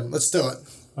 random. Let's do it.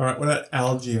 All right, what about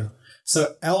algia?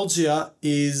 So algia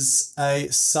is a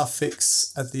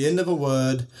suffix at the end of a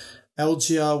word.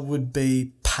 Algia would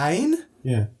be pain.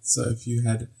 Yeah. So if you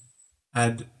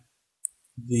add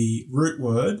the root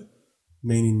word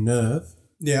meaning nerve.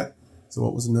 Yeah. So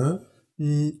what was nerve?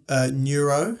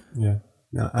 Neuro. Yeah.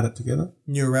 Now add it together.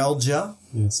 Neuralgia.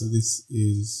 Yeah. So this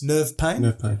is nerve pain.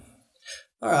 Nerve pain.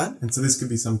 All right. And so this could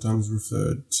be sometimes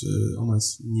referred to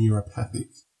almost neuropathic.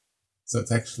 So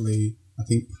it's actually, I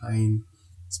think, pain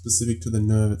specific to the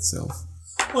nerve itself.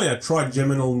 Oh yeah,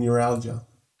 trigeminal neuralgia.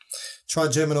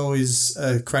 Trigeminal is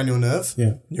a cranial nerve.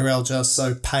 Yeah. Neuralgia,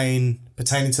 so pain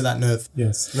pertaining to that nerve.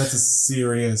 Yes. And that's a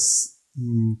serious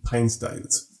pain state.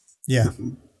 It's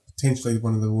potentially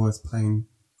one of the worst pain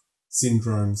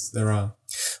syndromes there are.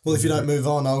 Well, if you don't move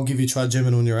on, I'll give you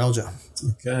trigeminal neuralgia.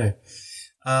 Okay.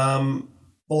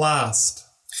 Blast.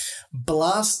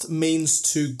 Blast means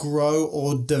to grow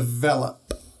or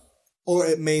develop. Or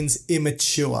it means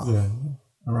immature. Yeah.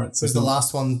 All right. So is the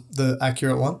last one the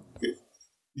accurate one?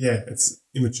 Yeah, it's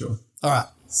immature. All right.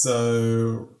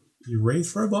 So,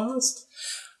 urethroblast?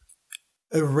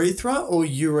 Urethra or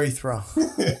urethra?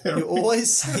 You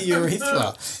always say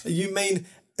urethra. You mean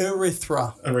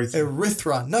erythra.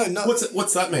 Erythra. No.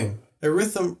 What's that mean?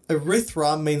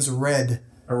 Erythra means red.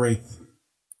 Ureth.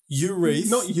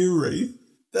 Ureth. Not ureth.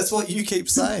 That's what you keep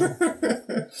saying.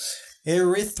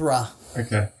 Erythra.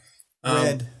 Okay.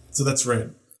 Red. So that's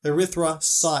red.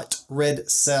 Erythrocyte, red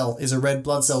cell, is a red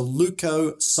blood cell.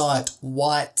 Leukocyte,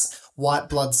 white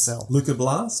blood cell.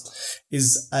 Leukoblast?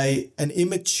 Is an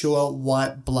immature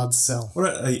white blood cell.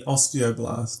 What about an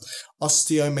osteoblast?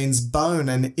 Osteo means bone,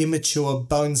 an immature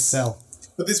bone cell.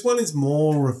 But this one is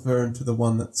more referring to the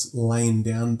one that's laying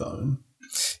down bone.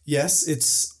 Yes, it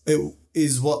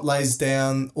is what lays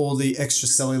down all the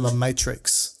extracellular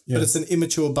matrix. Yeah. But it's an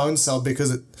immature bone cell because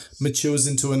it matures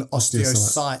into an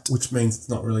osteocyte. Which means it's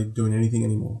not really doing anything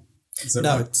anymore.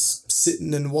 No, right? It's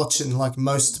sitting and watching like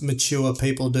most mature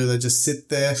people do. They just sit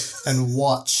there and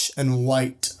watch and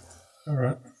wait. All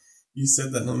right. You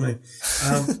said that, not me.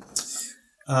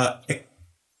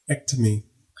 Ectomy.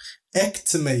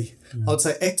 Ectomy. Yeah. I would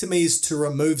say ectomy is to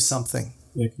remove something.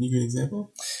 Yeah, can you give an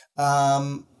example?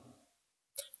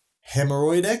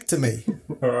 Hemorrhoidectomy.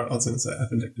 All right, I was going to say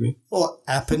appendectomy. Or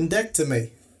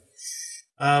appendectomy.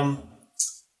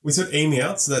 We said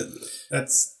emia, so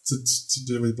that's to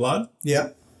do with blood. Yeah.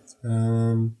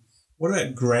 What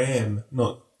about gram?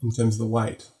 Not in terms of the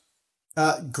weight?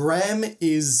 Gram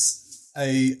is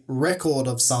a record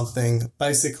of something,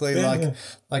 basically like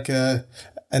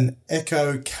an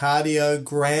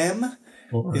echocardiogram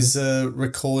is a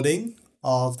recording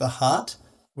of the heart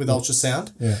with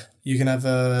ultrasound. Yeah. You can have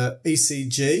a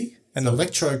ECG, an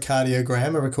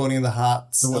electrocardiogram, a recording of the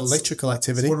heart's electrical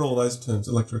activity. So what are all those terms?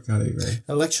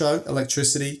 Electrocardiogram.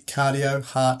 Electricity, cardio,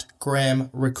 heart, gram,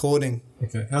 recording.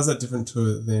 Okay. How's that different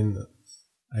to then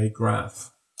a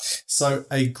graph? So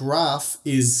a graph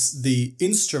is the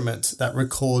instrument that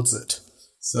records it.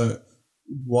 So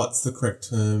what's the correct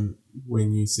term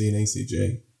when you see an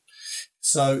ECG?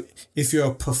 So if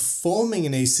you're performing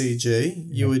an ECG,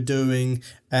 you are doing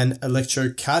an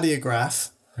electrocardiograph.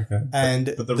 Okay.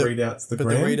 And but the readout's the gram?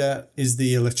 But the readout is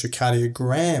the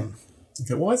electrocardiogram.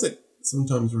 Okay. Why is it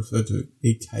sometimes referred to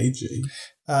EKG?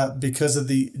 Because of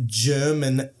the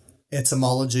German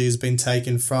etymology has been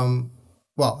taken from,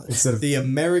 the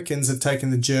Americans have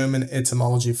taken the German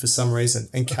etymology for some reason,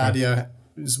 and cardio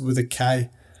is with a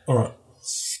K. All right.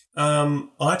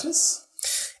 Itis?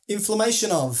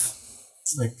 Inflammation of.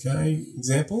 Okay.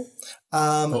 Example?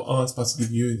 I'm supposed to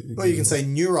give you... Well, you can say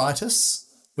neuritis,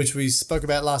 which we spoke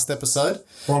about last episode.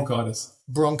 Bronchitis.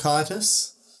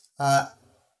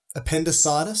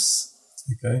 Appendicitis.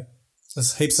 Okay.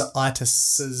 There's heaps of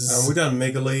itises. We've done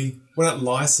megaly. What about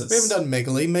lysis? We haven't done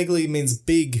megaly. Megaly means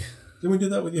big. Didn't we do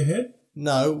that with your head?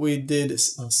 No, we did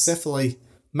cephaly.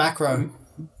 Macro.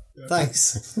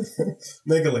 Thanks.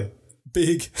 Megaly.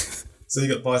 Big. So you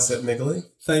got bicep megaly?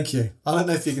 Thank you. I don't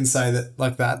know if you can say that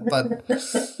like that, but...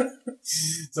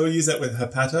 So we use that with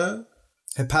hepato?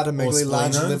 Hepatomegaly,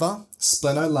 large liver.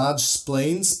 Spleno, large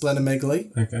spleen.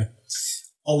 Splenomegaly. Okay.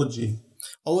 Ology.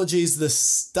 Ology is the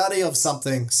study of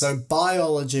something. So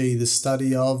biology, the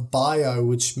study of bio,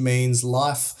 which means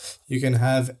life. You can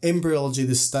have embryology,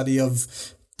 the study of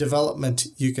development.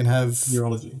 You can have...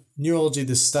 Neurology,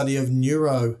 the study of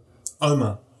neuro.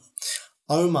 Oma.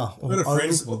 I've got a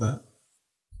friend called that.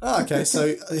 Oh, okay.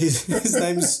 So his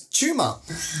name's Tumor.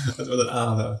 That's with an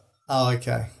R, though. Oh,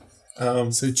 okay.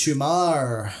 So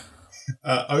tumor.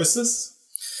 Osis?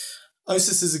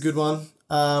 Osis is a good one.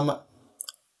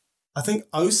 I think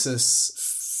osis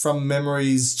from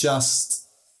memory is just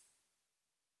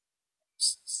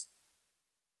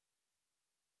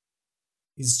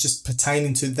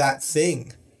pertaining to that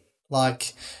thing.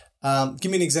 Like,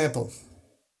 give me an example.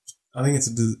 I think it's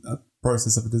a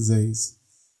process of a disease.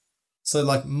 So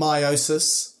like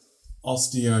meiosis.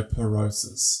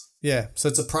 Osteoporosis. Yeah, so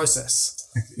it's a process.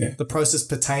 Yeah. The process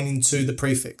pertaining to the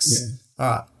prefix. Yeah. All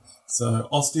right. So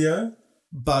osteo.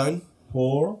 Bone.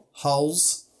 Pore.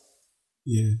 Holes.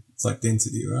 Yeah, it's like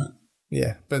density, right?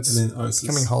 Yeah, but it's and then osis.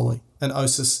 becoming holy. And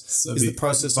osis is the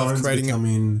process of creating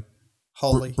becoming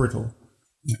holy. Brittle.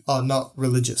 Yeah. Oh, not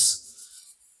religious.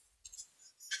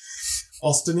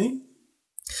 Ostomy.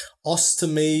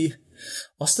 Ostomy.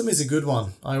 Ostomy is a good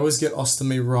one. I always get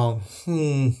ostomy wrong.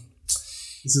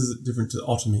 This is different to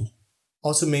otomy.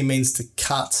 Otomy means to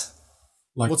cut.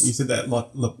 Like you said that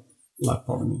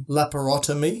laparotomy.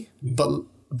 Laparotomy,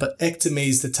 but ectomy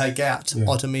is to take out. Yeah.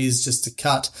 Otomy is just to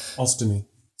cut. Ostomy.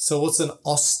 So what's an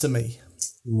ostomy?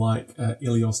 Like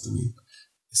ileostomy.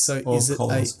 So or is it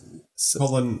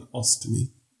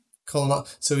colonostomy?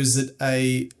 So is it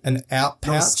an out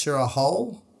pouch or a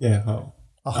hole? Yeah, hole.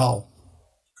 A hole.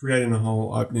 Creating a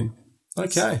hole opening.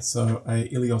 Okay. So a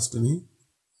ileostomy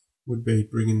would be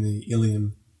bringing the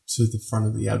ileum to the front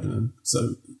of the abdomen.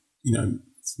 So,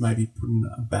 it's maybe putting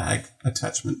a bag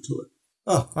attachment to it.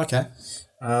 Oh, okay.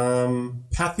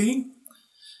 Pathy.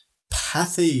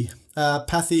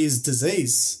 Pathy is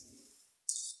disease.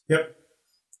 Yep.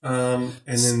 And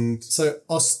then... So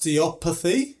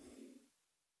osteopathy.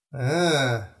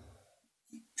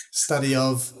 Study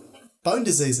of bone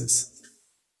diseases.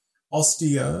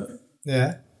 Osteo.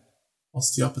 Yeah.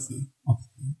 Osteopathy.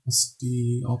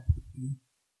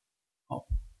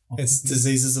 It's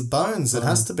diseases of bones. It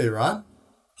has to be, right?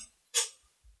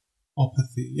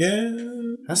 Opathy. Yeah.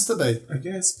 Has to be. I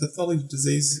guess. Pathology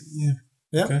disease. Yeah.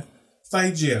 Yeah. Okay.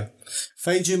 Phagia.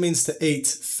 Phagia means to eat.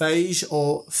 Phage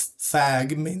or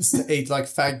phag means to eat, like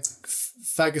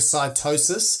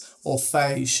phagocytosis or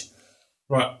phage.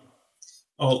 Right.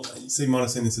 Oh, so you might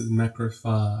have seen this as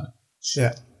macrophage.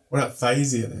 Yeah. What about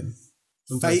phasia then?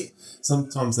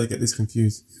 Sometimes they get this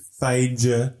confused.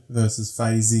 Phagia versus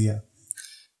phasia.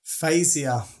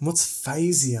 Phasia. What's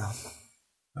phasia?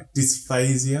 Like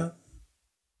dysphasia?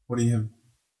 What do you have?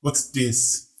 What's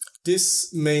dys?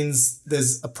 Dys means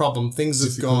there's a problem. Things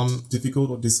have gone... Difficult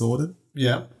or disordered?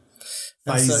 Yeah.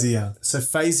 Phasia. So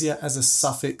phasia as a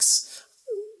suffix...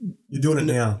 You're doing it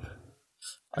now.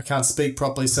 I can't speak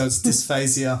properly, so it's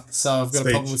dysphasia. So I've got a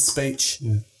problem with speech.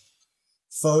 Yeah.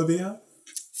 Phobia.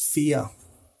 Fear.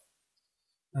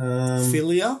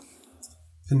 Philia.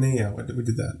 Pania. We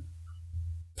did that.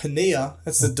 Pania.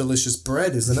 That's a delicious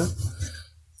bread, isn't it?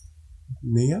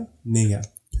 Nia.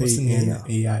 What's the Nia?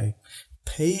 P-N-E-A.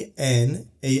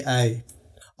 P-N-E-A.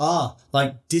 Ah,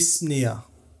 like dyspnea.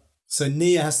 So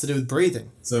Nia has to do with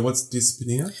breathing. So what's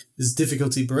dyspnea? There's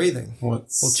difficulty breathing. Or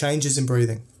changes in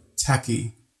breathing.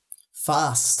 Tachy.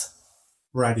 Fast.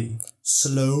 Brady.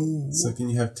 Slow. So can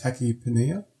you have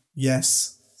tachypnea?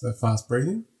 Yes. So fast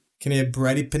breathing. Can you have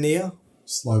bradypnea?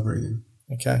 Slow breathing.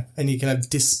 Okay. And you can have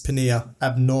dyspnea,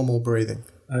 abnormal breathing.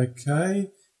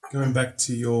 Okay. Going back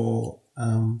to your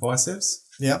biceps.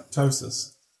 Yeah.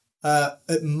 Ptosis.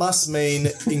 It must mean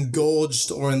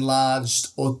engorged or enlarged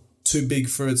or too big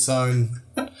for its own.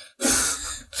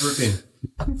 Drooping.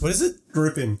 What is it?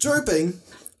 Drooping.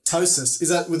 Ptosis. Is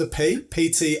that with a P?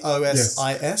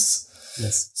 P-T-O-S-I-S?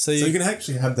 Yes. So you can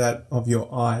actually have that of your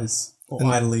eyes or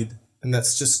eyelid. And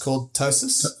that's just called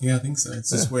ptosis? Yeah, I think so.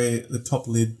 It's just where the top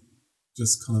lid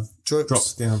just kind of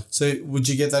drops down. So would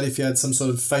you get that if you had some sort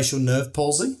of facial nerve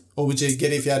palsy? Or would you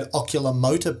get it if you had ocular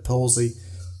motor palsy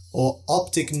or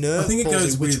optic nerve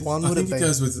palsy? Which one would it be? I think it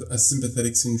goes with a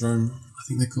sympathetic syndrome. I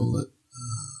think they call it.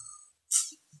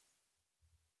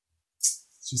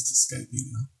 It's just escaping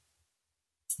now.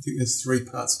 I think there's 3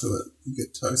 parts to it. You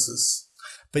get ptosis.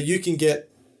 But you can get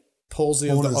palsy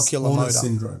of the ocular motor. Horner's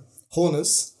syndrome.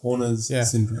 Horner's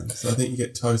syndrome. So I think you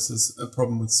get ptosis, a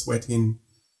problem with sweating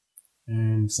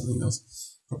and something else.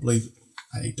 Probably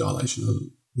a dilation of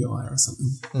the eye or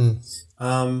something.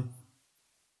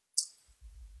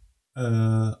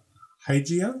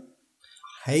 Hagia?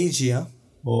 Hagia.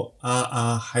 Or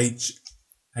R-R-H-A-G-I-A.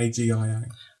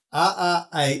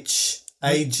 R-R-H-A-G-I-A.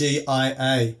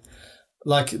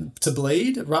 Like to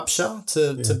bleed, rupture,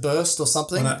 to burst or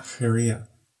something? What about Heria?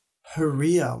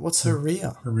 Heria. What's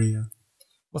Heria? Heria.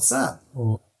 What's that?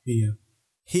 Or here.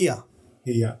 Here.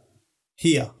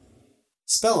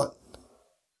 Spell it.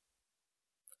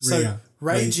 So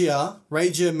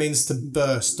ragia means to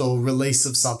burst or release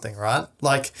of something, right?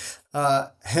 Like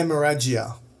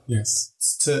hemorrhagia. Yes.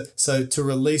 To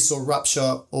release or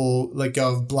rupture or let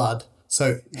go of blood.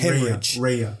 So hemorrhage.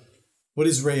 Rhea. What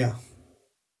is rhea?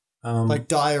 Like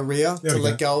diarrhea to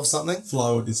let go of something?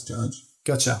 Flow or discharge.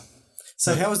 Gotcha.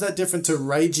 So how is that different to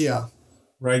ragia?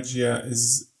 Ragia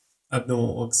is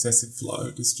abnormal or excessive flow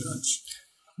or discharge.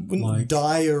 Wouldn't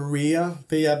diarrhea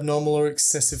be abnormal or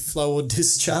excessive flow or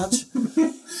discharge?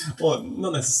 Well,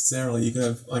 not necessarily. You can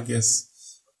have, I guess...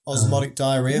 Osmotic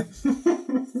diarrhea?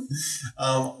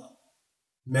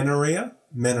 Menorrhea?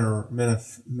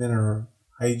 Menorrhagia.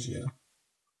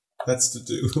 That's to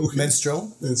do with...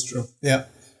 Menstrual? Yeah.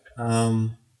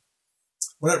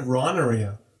 What about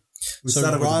rhinorrhea?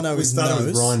 Rhino is nose.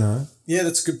 With rhino. Yeah,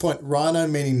 that's a good point. Rhino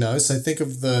meaning nose. So think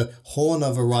of the horn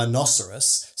of a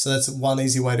rhinoceros. So that's one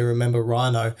easy way to remember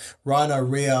rhino.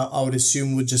 Rhinorrhea, I would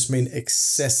assume, would just mean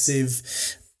excessive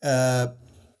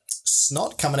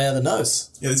snot coming out of the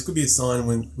nose. Yeah, this could be a sign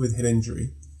with head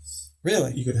injury.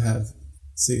 Really? You could have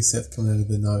CSF coming out of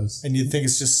the nose. And you'd think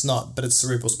it's just snot, but it's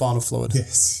cerebral spinal fluid.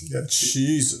 Yes. Yeah.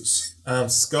 Jesus.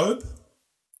 Scope?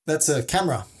 That's a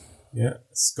camera. Yeah,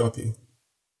 scopy.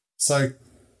 So,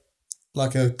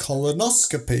 like a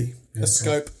colonoscopy, a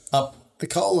scope up the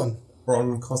colon.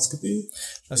 Bronchoscopy.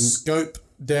 A scope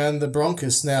down the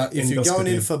bronchus. Now, if you're going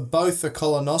in for both a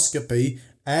colonoscopy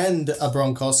and a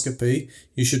bronchoscopy,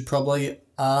 you should probably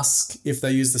ask if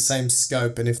they use the same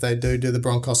scope, and if they do the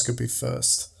bronchoscopy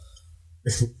first.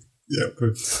 Yeah,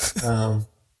 good.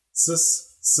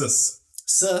 Cis.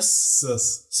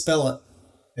 Spell it.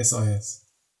 S-I-S.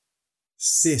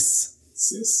 Cis.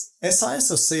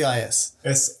 S-I-S or C-I-S?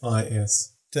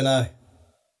 S-I-S. Dunno.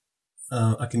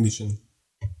 A condition.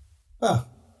 Oh.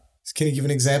 Can you give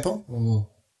an example?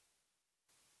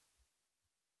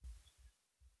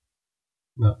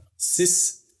 No.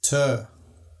 Cis-ter.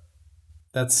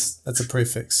 That's a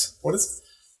prefix. What is it?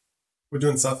 We're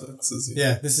doing suffixes here.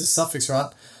 Yeah, this is suffix,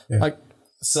 right? Yeah.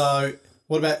 So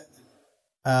what about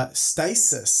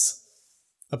stasis?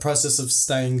 A process of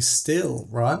staying still,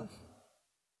 right?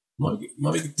 Might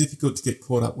be difficult to get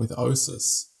caught up with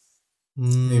osis.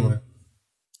 Anyway.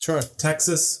 True.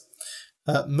 Taxis.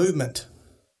 Movement.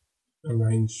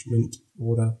 Arrangement.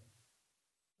 Order.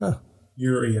 Oh.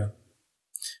 Urea.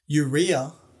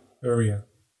 Urea.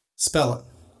 Spell it.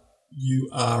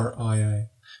 U-R-I-A.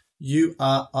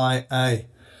 U-R-I-A.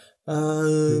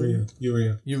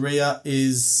 Urea. Urea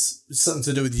is something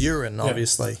to do with urine,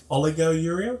 obviously.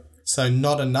 Oligourea. So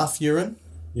not enough urine.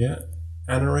 Yeah.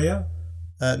 Anuria.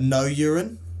 No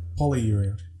urine.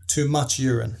 Polyuria. Too much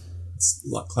urine. It's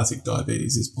like classic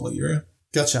diabetes is polyuria.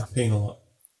 Gotcha. Peeing a lot.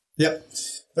 Yep.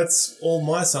 That's all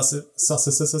my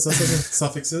suffixes.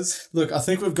 Look, I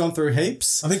think we've gone through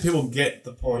heaps. I think people get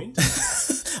the point.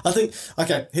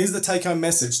 Okay, here's the take-home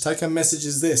message. Take-home message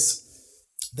is this.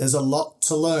 There's a lot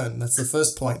to learn. That's the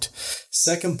first point.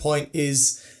 Second point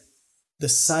is the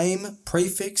same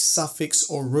prefix, suffix,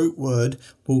 or root word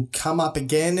will come up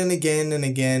again and again and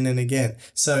again and again.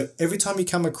 So every time you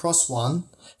come across one,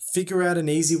 figure out an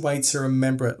easy way to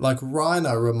remember it. Like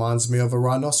rhino reminds me of a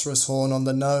rhinoceros horn on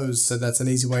the nose, so that's an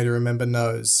easy way to remember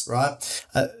nose, right?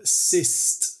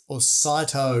 Cyst or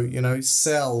cyto,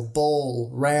 cell, ball,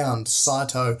 round,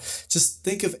 cyto. Just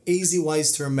think of easy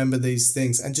ways to remember these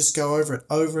things and just go over it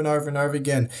over and over and over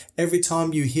again. Every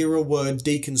time you hear a word,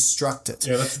 deconstruct it.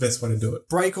 Yeah, that's the best way to do it.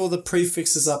 Break all the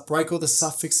prefixes up, break all the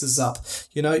suffixes up.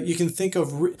 You can think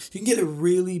of, you can get a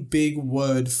really big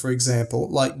word, for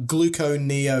example, like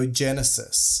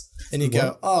gluconeogenesis. And you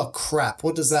go, oh crap,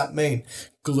 what does that mean?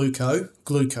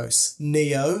 Glucose,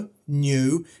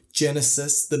 new,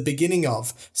 genesis, the beginning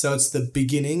of. So it's the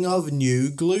beginning of new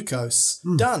glucose.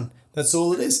 Done. That's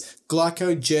all it is.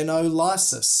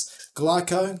 Glycogenolysis.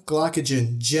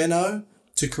 Glycogen, geno,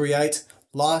 to create,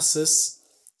 lysis,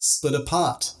 split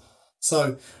apart.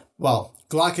 So,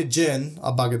 glycogen,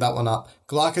 I buggered that one up.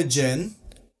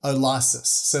 Glycogenolysis.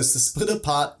 So it's the split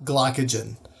apart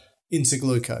glycogen into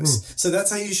glucose. So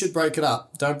that's how you should break it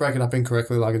up. Don't break it up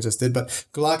incorrectly like I just did, but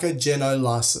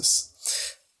glycogenolysis.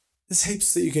 There's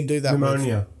heaps that you can do that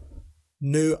Pneumonia.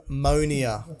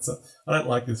 Pneumonia. I don't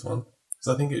like this one because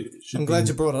I think it should I'm glad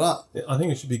you brought it up. I think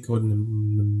it should be called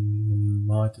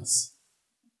pneumonitis.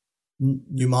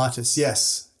 Pneumonitis,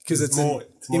 yes. Because it's more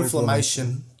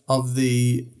inflammation of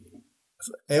the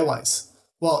airways.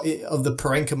 Well, of the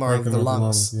parenchyma of the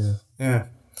lungs. Yeah.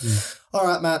 All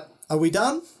right, Matt. Are we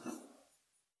done?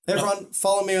 Everyone,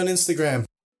 follow me on Instagram.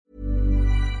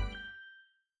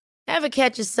 Ever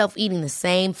catch yourself eating the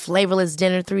same flavorless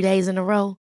dinner 3 days in a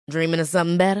row? Dreaming of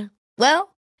something better?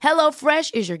 Well,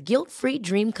 HelloFresh is your guilt-free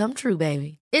dream come true,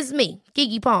 baby. It's me,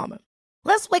 Keke Palmer.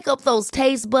 Let's wake up those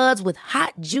taste buds with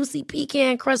hot, juicy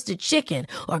pecan-crusted chicken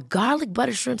or garlic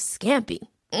butter shrimp scampi.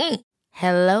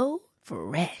 Hello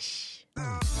Fresh.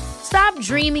 Stop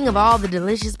dreaming of all the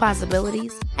delicious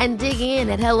possibilities and dig in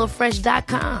at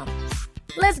HelloFresh.com.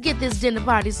 Let's get this dinner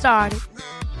party started.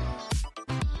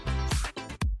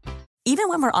 Even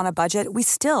when we're on a budget, we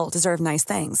still deserve nice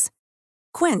things.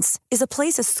 Quince is a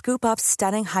place to scoop up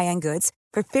stunning high-end goods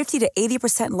for 50 to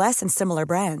 80% less than similar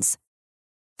brands.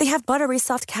 They have buttery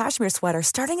soft cashmere sweaters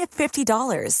starting at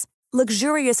 $50,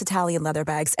 luxurious Italian leather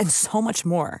bags, and so much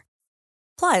more.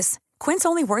 Plus, Quince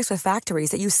only works with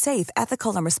factories that use safe,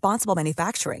 ethical, and responsible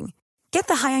manufacturing. Get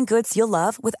the high-end goods you'll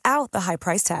love without the high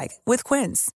price tag with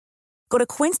Quince. Go to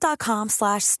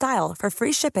quince.com/style for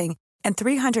free shipping and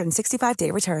 365-day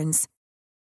returns.